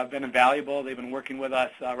have been invaluable. They've been working with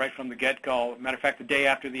us right from the get-go. Matter of fact, the day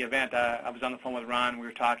after the event, I was on the phone with Ron. We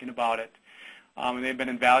were talking about it. And they've been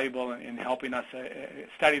invaluable in helping us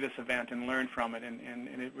study this event and learn from it.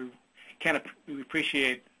 We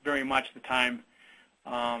appreciate very much the time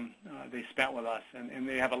they spent with us. And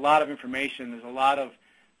they have a lot of information. There's a lot of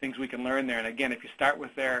things we can learn there. And again, if you start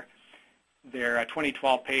with their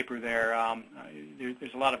 2012 paper there,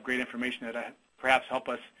 there's a lot of great information that perhaps help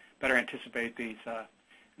us better anticipate these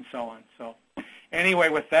and so on. So anyway,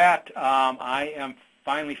 with that, I am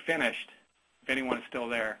finally finished, if anyone is still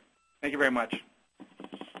there. Thank you very much.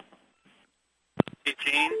 Hey,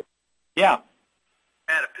 Gene? Yeah.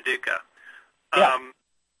 Matt at Paducah. Yeah.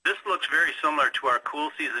 This looks very similar to our cool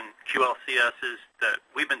season QLCSs that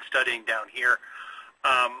we've been studying down here.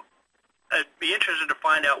 I'd be interested to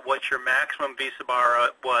find out what your maximum visa bar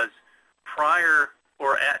was prior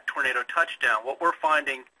or at tornado touchdown. What we're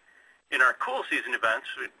finding in our cool season events,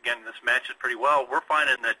 again, this matches pretty well, we're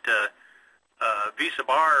finding that visa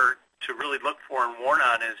bar to really look for and warn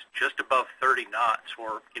on is just above 30 knots,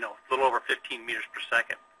 or, you know, a little over 15 meters per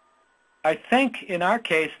second. I think in our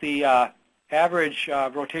case, the average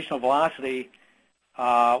rotational velocity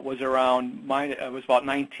was about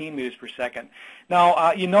 19 meters per second.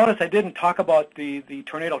 Now, you notice I didn't talk about the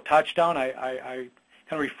tornado touchdown. I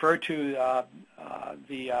kind of referred to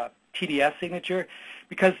the TDS signature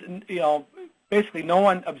because, you know, basically no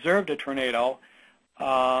one observed a tornado.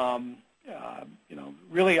 You know,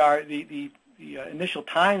 really the initial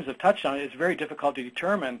times of touchdown is very difficult to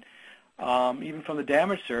determine. Even from the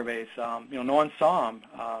damage surveys, you know, no one saw them.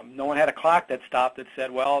 No one had a clock that stopped that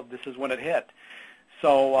said, well, this is when it hit.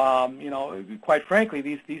 So, you know, quite frankly,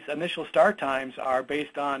 these initial start times are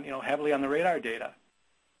based on, you know, heavily on the radar data.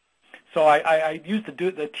 So I used the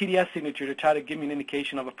TDS signature to try to give me an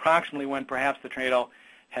indication of approximately when perhaps the tornado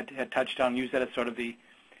had touched down, use that as sort of the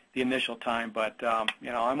initial time. But,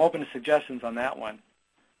 you know, I'm open to suggestions on that one.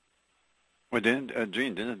 Well, Gene,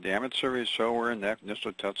 didn't the damage survey show where in that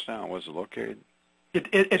initial touchdown was located?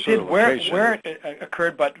 It did where it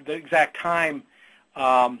occurred, but the exact time you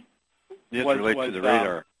have to relate to the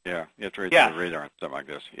radar. Yeah, you have to relate to the radar and something like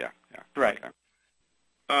this. Yeah. Right.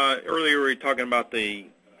 Okay. Earlier we were talking about the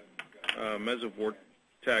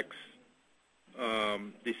mesovortex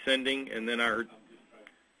descending, and then I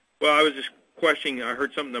was just questioning, I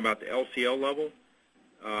heard something about the LCL level.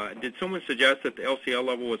 Did someone suggest that the LCL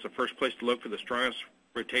level was the first place to look for the strongest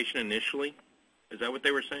rotation initially? Is that what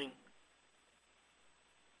they were saying?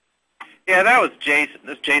 Yeah, that was Jason.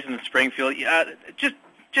 This is Jason in Springfield. Yeah,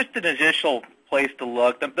 just an initial place to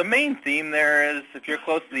look. The main theme there is if you're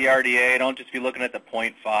close to the RDA, don't just be looking at the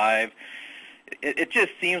 0.5. It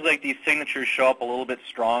just seems like these signatures show up a little bit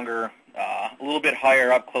stronger, a little bit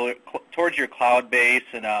higher up towards your cloud base,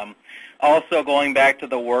 and also going back to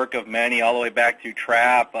the work of many, all the way back through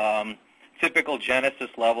TRAP, typical genesis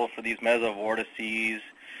level for these mesovortices,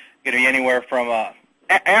 going to be anywhere from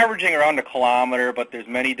averaging around a kilometer, but there's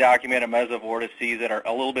many documented mesovortices that are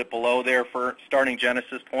a little bit below there for starting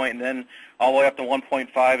genesis point, and then all the way up to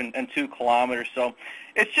 1.5 and 2 kilometers. So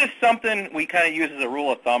it's just something we kind of use as a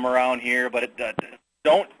rule of thumb around here, but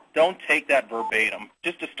don't take that verbatim,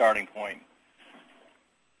 just a starting point.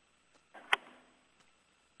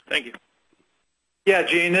 Thank you. Yeah,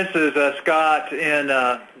 Gene, this is Scott in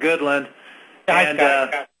Goodland. Hi,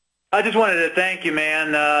 Scott. I just wanted to thank you,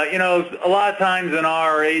 man. You know, a lot of times in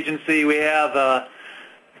our agency we have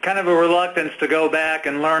kind of a reluctance to go back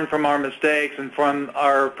and learn from our mistakes and from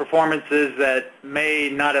our performances that may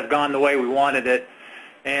not have gone the way we wanted it.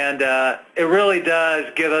 And it really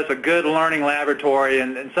does give us a good learning laboratory,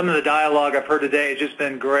 and some of the dialogue I've heard today has just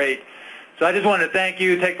been great. So I just want to thank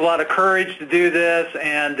you. It takes a lot of courage to do this,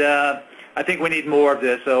 and I think we need more of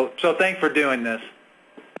this. So thanks for doing this.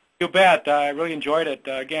 You bet. I really enjoyed it.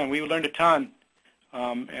 Again, we learned a ton,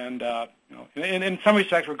 and in some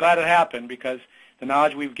respects, we're glad it happened because the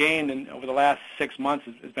knowledge we've gained over the last 6 months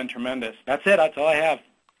has been tremendous. That's it. That's all I have.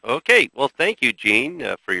 Okay. Well, thank you, Gene,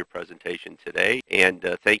 for your presentation today, and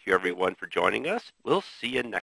thank you, everyone, for joining us. We'll see you next